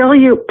can tell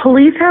you,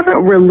 police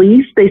haven't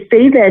released, they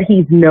say that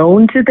he's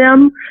known to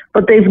them,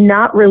 but they've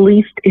not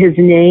released his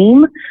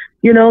name.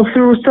 You know,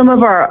 through some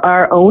of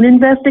our own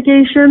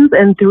investigations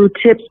and through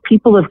tips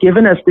people have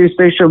given us through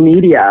social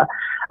media,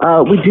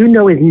 we do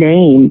know his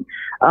name.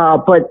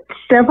 But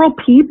several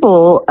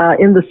people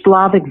in the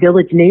Slavic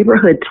Village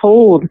neighborhood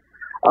told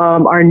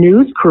our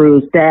news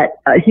crews that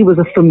he was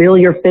a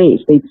familiar face.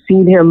 They'd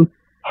seen him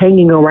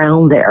hanging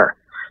around there.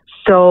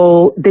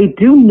 So they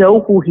do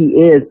know who he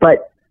is,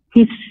 but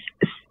he's,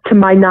 to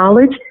my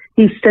knowledge,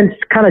 he's since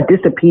kind of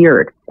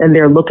disappeared, and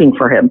they're looking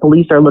for him.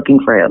 Police are looking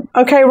for him.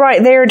 Okay,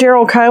 right there,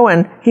 Daryl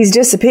Cohen. He's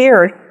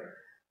disappeared.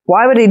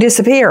 Why would he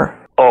disappear?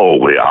 Oh,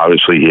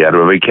 obviously he had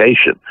a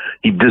vacation.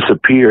 He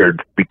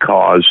disappeared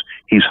because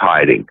he's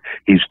hiding.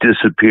 He's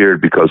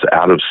disappeared because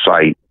out of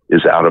sight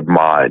is out of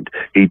mind.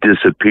 He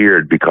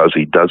disappeared because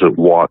he doesn't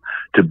want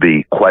to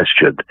be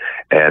questioned.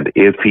 And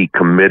if he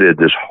committed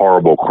this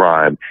horrible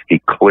crime,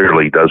 he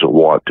clearly doesn't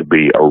want to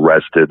be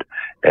arrested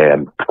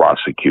and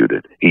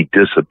prosecuted. He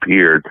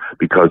disappeared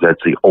because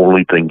that's the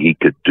only thing he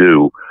could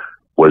do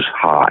was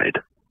hide.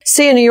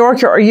 See, in New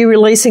Yorker, are you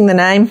releasing the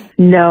name?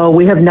 No,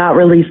 we have not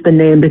released the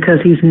name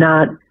because he's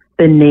not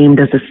been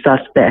named as a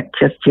suspect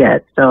just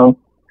yet. So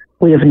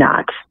we have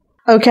not.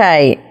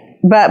 Okay.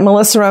 But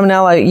Melissa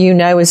Romanello, you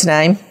know his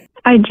name?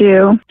 I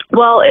do.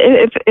 Well,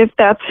 if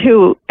that's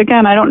who,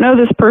 again, I don't know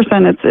this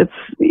person. It's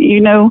you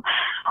know,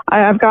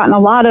 I've gotten a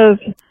lot of,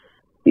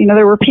 you know,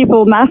 there were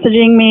people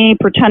messaging me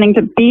pretending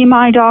to be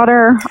my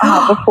daughter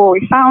before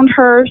we found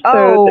her.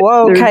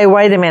 So okay.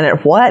 Wait a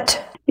minute. What?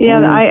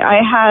 Yeah,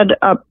 I had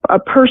a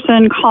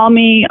person call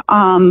me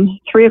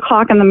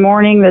 3:00 in the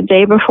morning the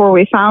day before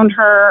we found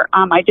her.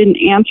 I didn't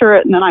answer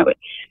it, and then I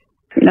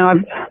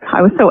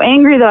was so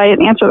angry that I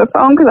didn't answer the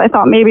phone because I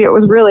thought maybe it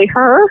was really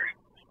her.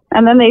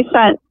 And then they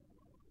sent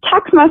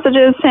text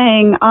messages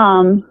saying,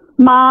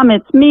 Mom,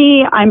 it's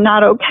me. I'm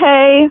not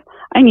okay.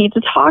 I need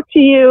to talk to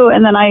you.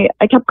 And then I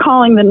kept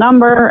calling the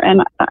number,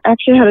 and I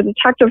actually had a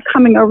detective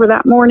coming over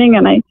that morning,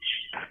 and I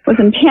was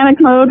in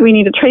panic mode. We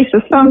need to trace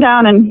this phone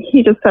down. And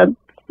he just said,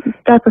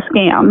 that's a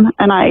scam.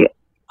 And I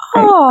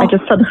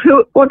just said,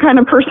 what kind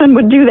of person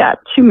would do that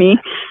to me?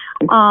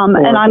 And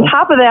on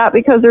top of that,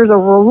 because there's a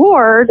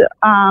reward,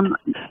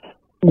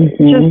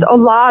 just a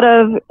lot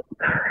of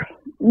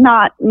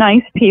not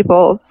nice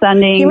people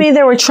sending. You mean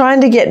they were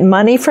trying to get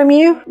money from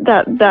you?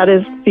 That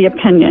is the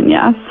opinion,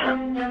 yes.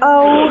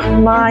 Oh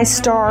my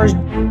stars.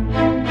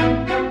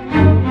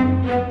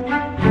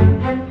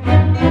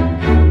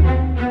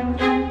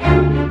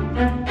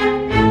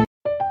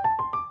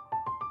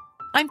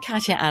 I'm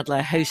Katya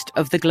Adler, host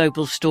of The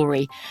Global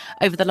Story.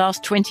 Over the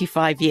last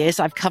 25 years,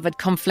 I've covered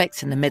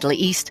conflicts in the Middle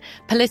East,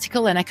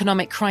 political and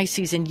economic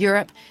crises in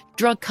Europe,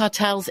 drug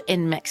cartels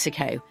in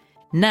Mexico.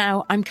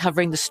 Now I'm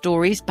covering the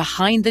stories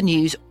behind the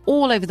news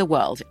all over the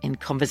world in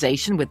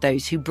conversation with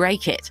those who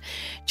break it.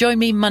 Join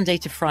me Monday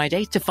to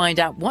Friday to find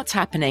out what's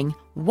happening,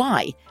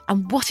 why,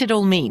 and what it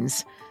all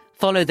means.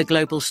 Follow The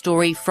Global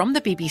Story from the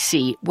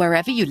BBC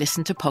wherever you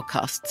listen to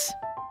podcasts.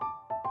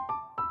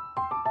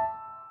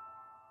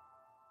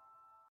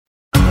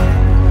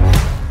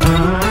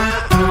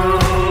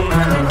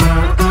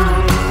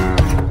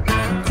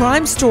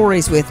 Crime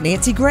Stories with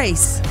Nancy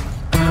Grace.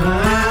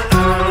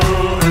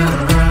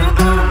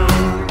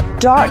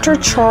 Dr.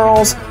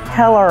 Charles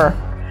Heller.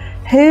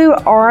 Who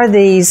are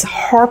these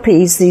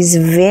harpies, these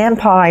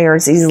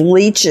vampires, these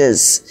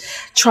leeches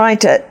trying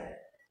to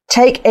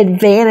take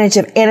advantage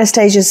of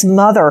Anastasia's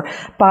mother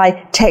by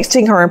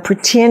texting her and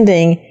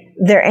pretending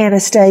they're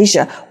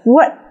Anastasia?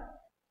 What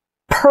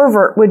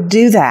pervert would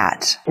do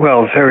that?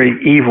 Well, very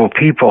evil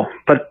people.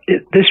 But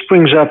this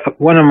brings up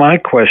one of my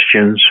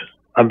questions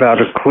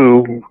about a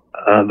clue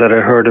that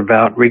I heard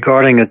about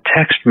regarding a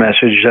text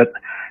message that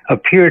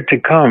appeared to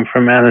come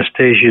from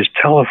Anastasia's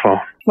telephone.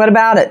 What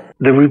about it?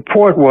 The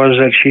report was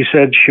that she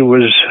said she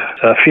was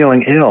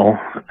feeling ill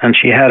and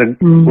she had to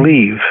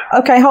leave.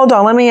 Okay, hold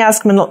on. Let me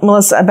ask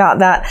Melissa about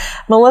that.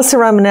 Melissa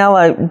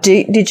Romanello,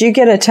 did you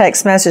get a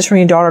text message from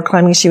your daughter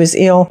claiming she was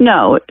ill?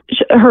 No.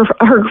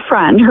 Her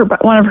friend,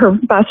 one of her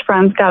best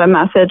friends, got a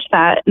message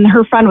that, and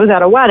her friend was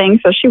at a wedding,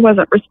 so she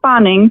wasn't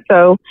responding.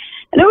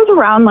 And it was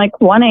around like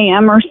 1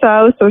 a.m. or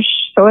so.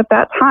 So at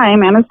that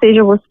time,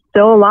 Anastasia was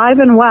still alive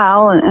and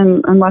well,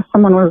 and unless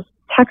someone was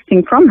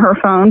texting from her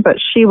phone, but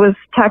she was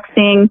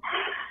texting,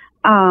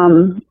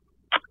 I'm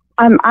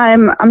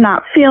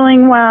not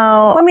feeling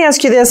well. Let me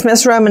ask you this,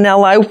 Miss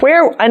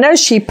Romanello. I know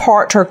she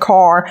parked her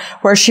car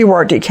where she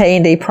worked at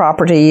K&D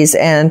Properties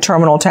and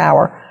Terminal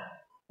Tower.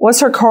 Was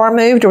her car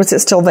moved or was it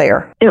still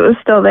there? It was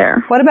still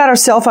there. What about her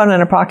cell phone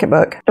and her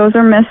pocketbook? Those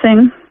are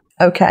missing.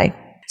 Okay.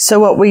 So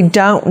what we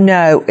don't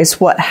know is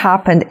what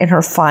happened in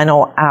her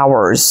final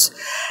hours.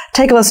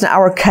 Take a listen to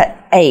our cut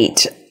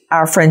 8,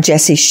 our friend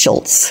Jesse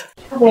Schultz.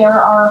 There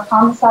are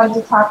homicide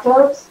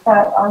detectives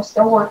that are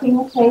still working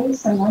the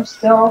case, and they're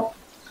still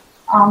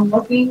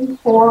looking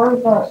for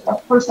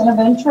the person of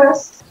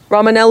interest.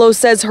 Romanello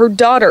says her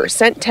daughter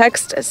sent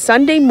text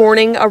Sunday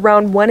morning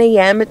around 1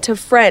 a.m. to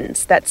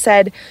friends that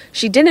said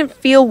she didn't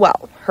feel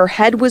well, her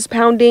head was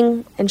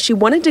pounding, and she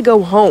wanted to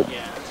go home.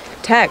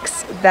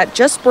 Texts that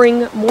just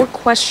bring more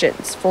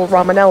questions for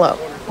Romanello.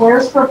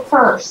 Where's her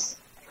purse?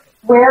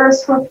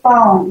 Where's her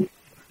phone?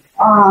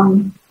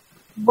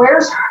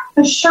 Where's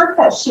the shirt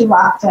that she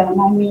left in?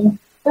 I mean,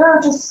 there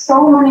are just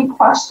so many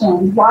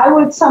questions. Why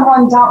would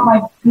someone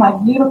dump my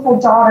beautiful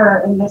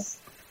daughter in this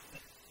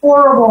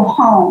horrible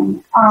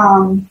home?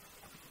 And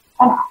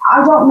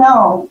I don't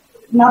know.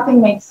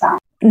 Nothing makes sense.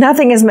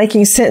 Nothing is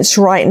making sense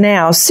right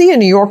now. See a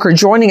New Yorker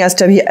joining us,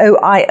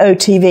 WOIO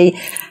TV.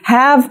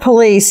 Have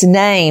police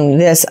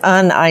named this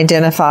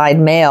unidentified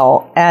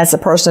male as a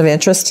person of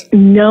interest?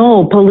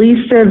 No,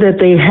 police said that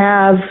they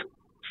have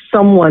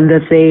someone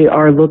that they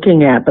are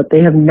looking at, but they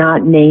have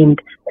not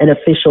named an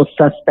official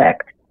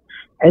suspect.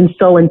 And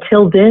so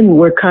until then,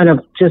 we're kind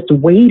of just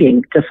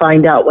waiting to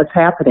find out what's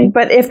happening.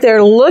 But if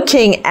they're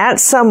looking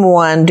at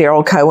someone,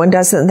 Daryl Cohen,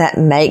 doesn't that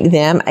make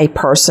them a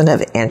person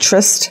of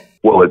interest?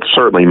 Well, it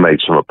certainly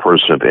makes them a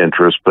person of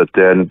interest, but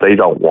then they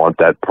don't want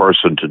that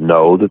person to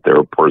know that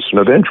they're a person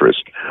of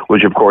interest,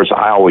 which, of course,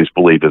 I always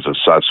believe is a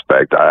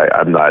suspect.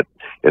 I'm not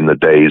in the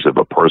days of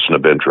a person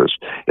of interest.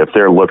 If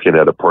they're looking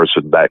at a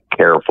person that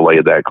carefully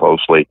and that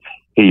closely,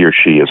 he or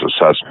she is a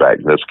suspect.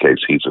 In this case,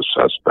 he's a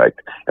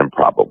suspect, and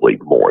probably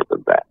more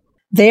than that.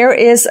 There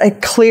is a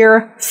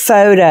clear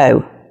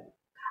photo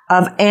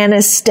of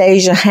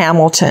Anastasia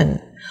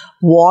Hamilton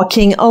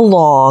walking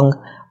along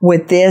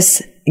with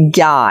this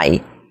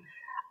guy.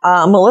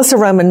 Melissa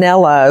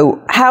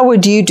Romanello, how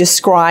would you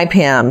describe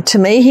him? To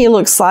me, he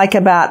looks like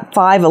about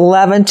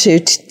 5'11"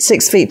 to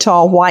 6 feet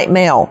tall white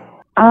male.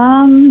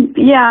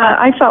 Yeah,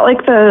 I felt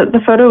like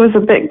the photo was a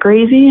bit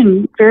grazy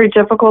and very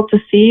difficult to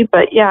see,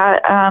 but yeah,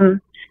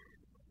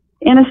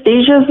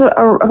 Anastasia's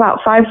about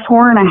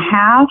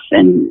 5'4.5",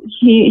 and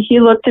he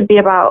looked to be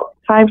about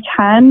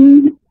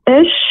 5'10"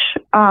 ish,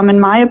 in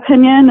my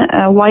opinion,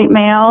 a white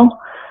male.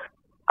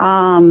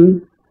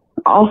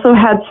 Also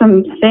had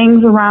some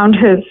things around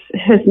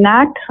his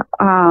neck.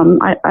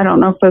 I don't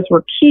know if those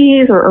were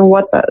keys or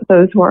what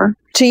those were.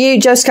 To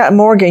you, Joe Scott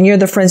Morgan, you're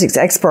the forensics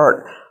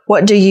expert.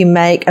 What do you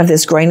make of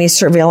this grainy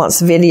surveillance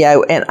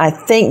video? And I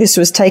think this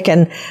was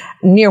taken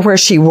near where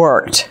she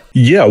worked.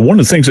 Yeah, one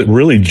of the things that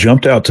really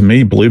jumped out to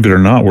me, believe it or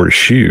not, were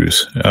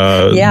shoes.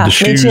 Yeah, the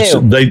shoes, me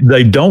too.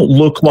 They don't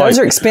look like... Those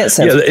are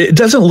expensive. Yeah, it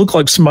doesn't look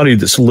like somebody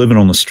that's living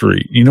on the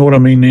street. You know what I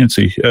mean,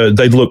 Nancy?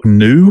 They look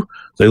new.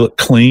 They look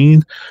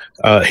clean.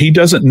 He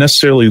doesn't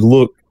necessarily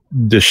look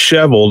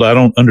disheveled. I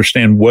don't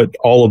understand what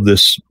all of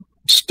this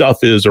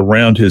stuff is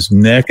around his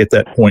neck at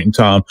that point in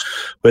time,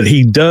 but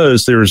he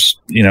does. There's,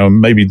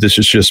 maybe this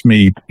is just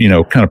me,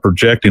 kind of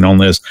projecting on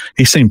this.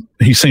 He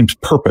seems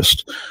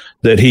purposed,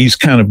 that he's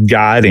kind of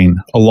guiding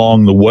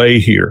along the way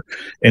here.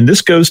 And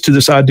this goes to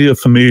this idea of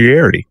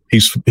familiarity.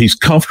 He's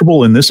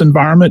comfortable in this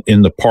environment,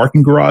 in the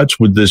parking garage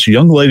with this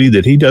young lady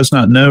that he does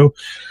not know.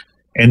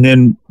 And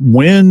then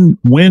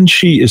when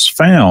she is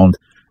found,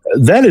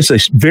 that is a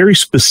very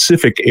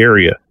specific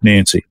area,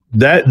 Nancy.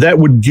 That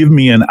would give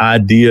me an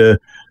idea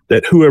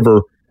that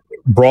whoever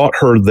brought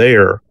her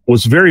there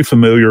was very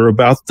familiar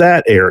about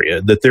that area,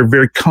 that they're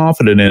very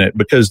confident in it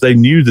because they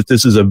knew that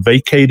this is a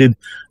vacated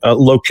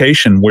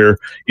location where,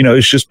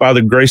 it's just by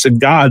the grace of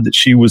God that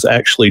she was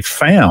actually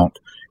found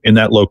in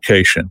that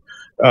location.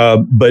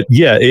 But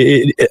yeah,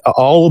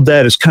 all of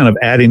that is kind of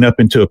adding up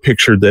into a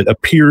picture that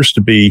appears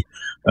to be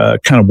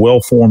kind of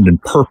well-formed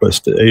and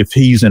purposed if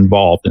he's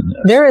involved in this.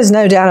 There is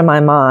no doubt in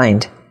my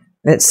mind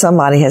that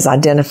somebody has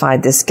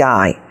identified this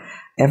guy,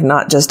 if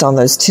not just on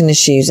those tennis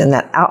shoes and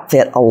that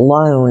outfit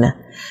alone.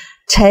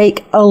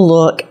 Take a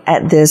look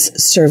at this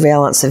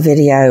surveillance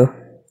video.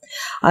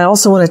 I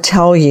also want to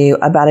tell you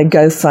about a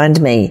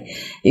GoFundMe.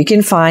 You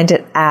can find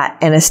it at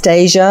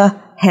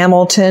Anastasia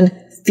Hamilton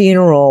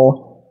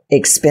Funeral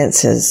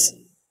Expenses.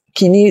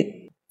 Can you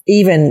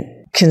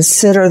even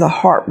consider the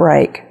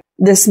heartbreak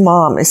this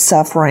mom is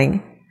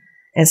suffering?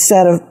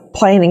 Instead of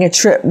planning a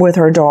trip with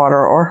her daughter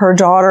or her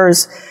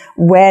daughter's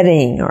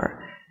wedding or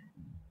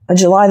a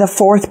July the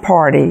 4th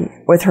party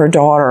with her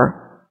daughter,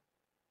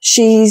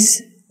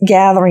 she's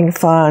gathering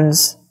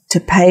funds to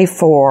pay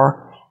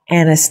for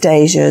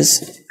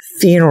Anastasia's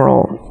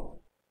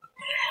funeral.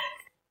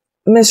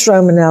 Miss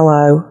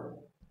Romanello,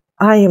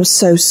 I am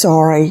so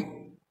sorry.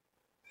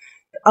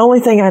 The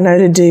only thing I know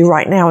to do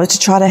right now is to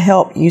try to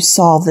help you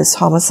solve this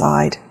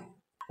homicide.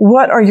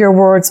 What are your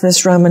words,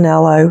 Miss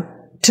Romanello,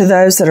 to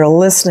those that are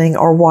listening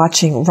or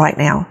watching right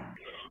now?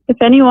 If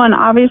anyone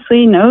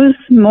obviously knows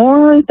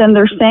more than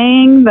they're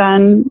saying,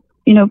 then,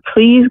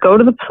 please go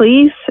to the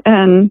police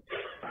and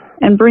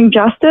bring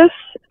justice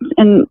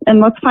and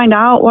let's find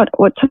out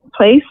what took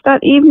place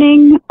that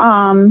evening.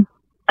 And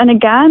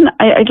again,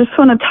 I just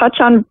want to touch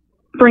on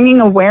bringing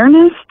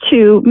awareness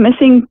to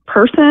missing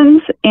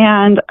persons.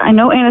 And I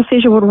know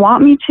Anastasia would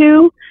want me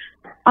to.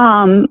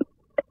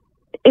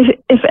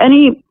 If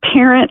any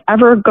parent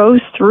ever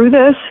goes through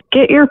this,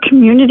 get your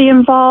community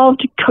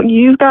involved.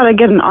 You've got to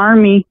get an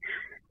army,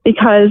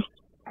 because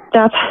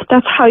that's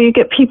how you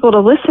get people to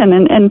listen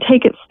and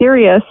take it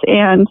serious.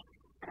 And,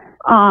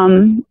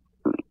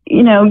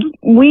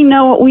 we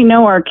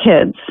know our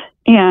kids,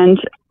 and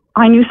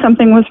I knew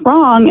something was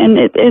wrong,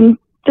 and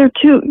they're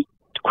too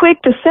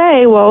quick to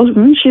say, well,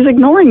 she's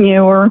ignoring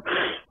you, or,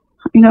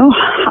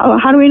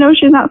 how do we know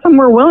she's not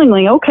somewhere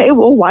willingly? Okay,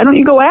 well, why don't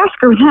you go ask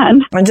her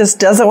then? And just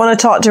doesn't want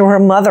to talk to her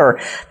mother.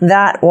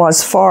 That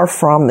was far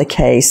from the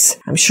case.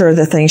 I'm sure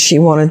the thing she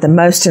wanted the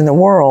most in the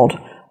world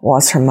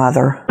was her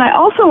mother. I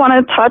also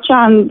want to touch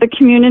on the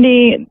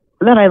community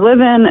that I live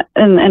in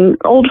and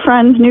old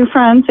friends, new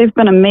friends. They've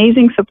been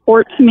amazing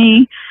support to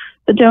me.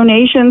 The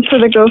donations for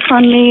the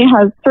GoFundMe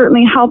has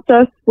certainly helped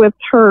us with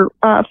her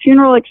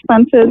funeral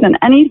expenses, and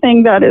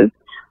anything that is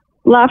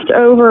left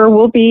over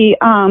will be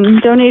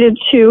donated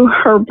to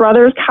her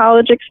brother's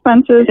college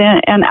expenses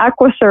and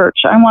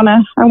EquiSearch. I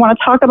want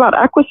to talk about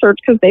EquiSearch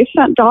because they've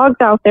sent dogs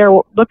out there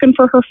looking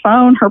for her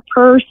phone, her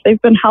purse.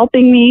 They've been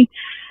helping me.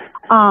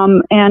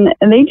 And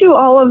they do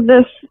all of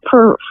this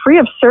for free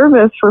of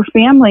service for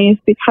families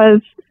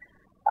because,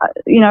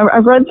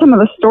 I've read some of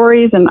the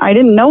stories and I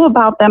didn't know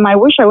about them. I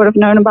wish I would have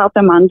known about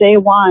them on day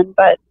one,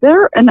 but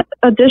they're an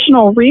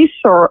additional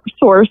resource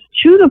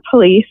to the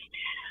police.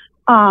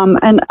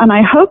 And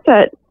I hope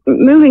that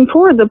moving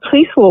forward, the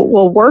police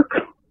will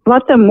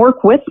let them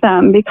work with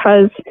them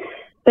because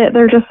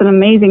they're just an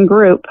amazing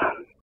group.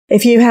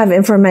 If you have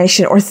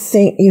information or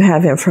think you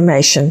have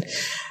information,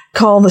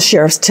 call the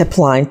Sheriff's Tip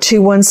Line,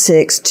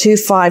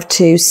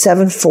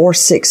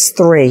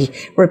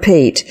 216-252-7463.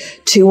 Repeat,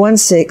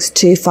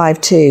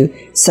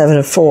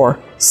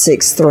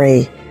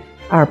 216-252-7463.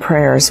 Our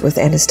prayers with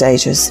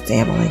Anastasia's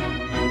family.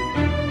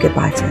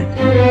 Goodbye, friend.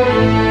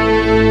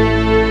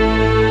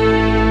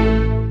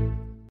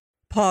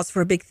 Pause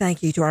for a big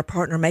thank you to our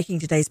partner making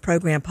today's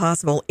program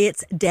possible.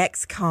 It's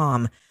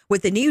Dexcom.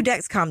 With the new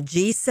Dexcom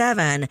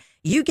G7,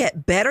 you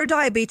get better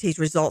diabetes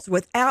results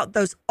without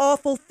those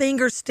awful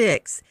finger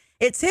sticks.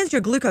 It sends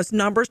your glucose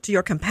numbers to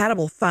your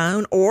compatible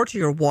phone or to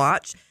your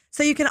watch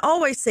so you can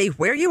always see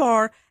where you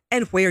are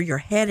and where you're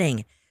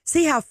heading.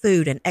 See how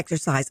food and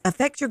exercise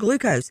affect your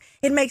glucose.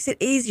 It makes it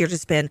easier to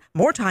spend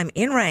more time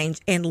in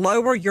range and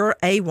lower your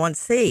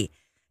A1C.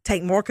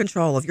 Take more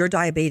control of your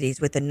diabetes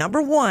with the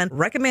 #1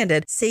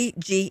 recommended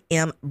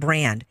CGM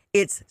brand.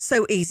 It's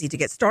so easy to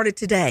get started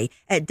today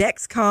at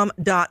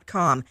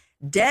Dexcom.com.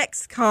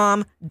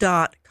 Dexcom.com.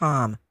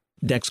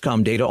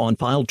 Dexcom data on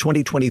file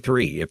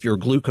 2023. If your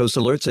glucose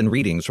alerts and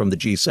readings from the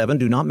G7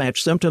 do not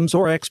match symptoms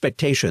or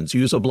expectations,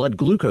 use a blood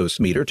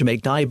glucose meter to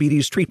make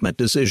diabetes treatment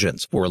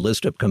decisions. For a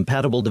list of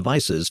compatible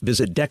devices,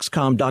 visit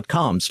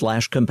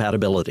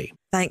Dexcom.com/compatibility.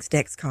 Thanks,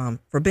 Dexcom,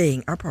 for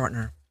being our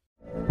partner.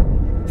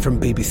 From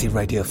BBC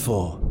Radio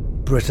 4,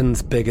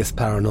 Britain's biggest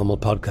paranormal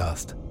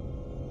podcast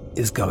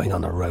is going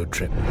on a road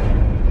trip.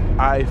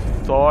 I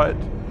thought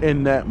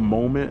in that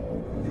moment,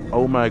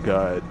 oh my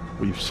God,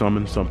 we've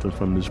summoned something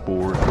from this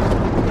board.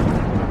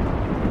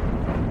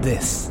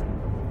 This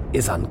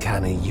is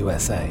Uncanny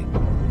USA.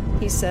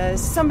 He says,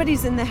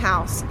 somebody's in the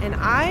house, and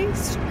I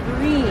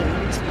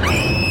screamed.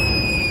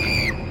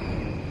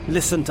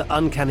 Listen to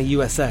Uncanny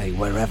USA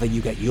wherever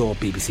you get your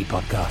BBC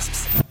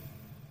podcasts,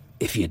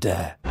 if you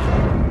dare.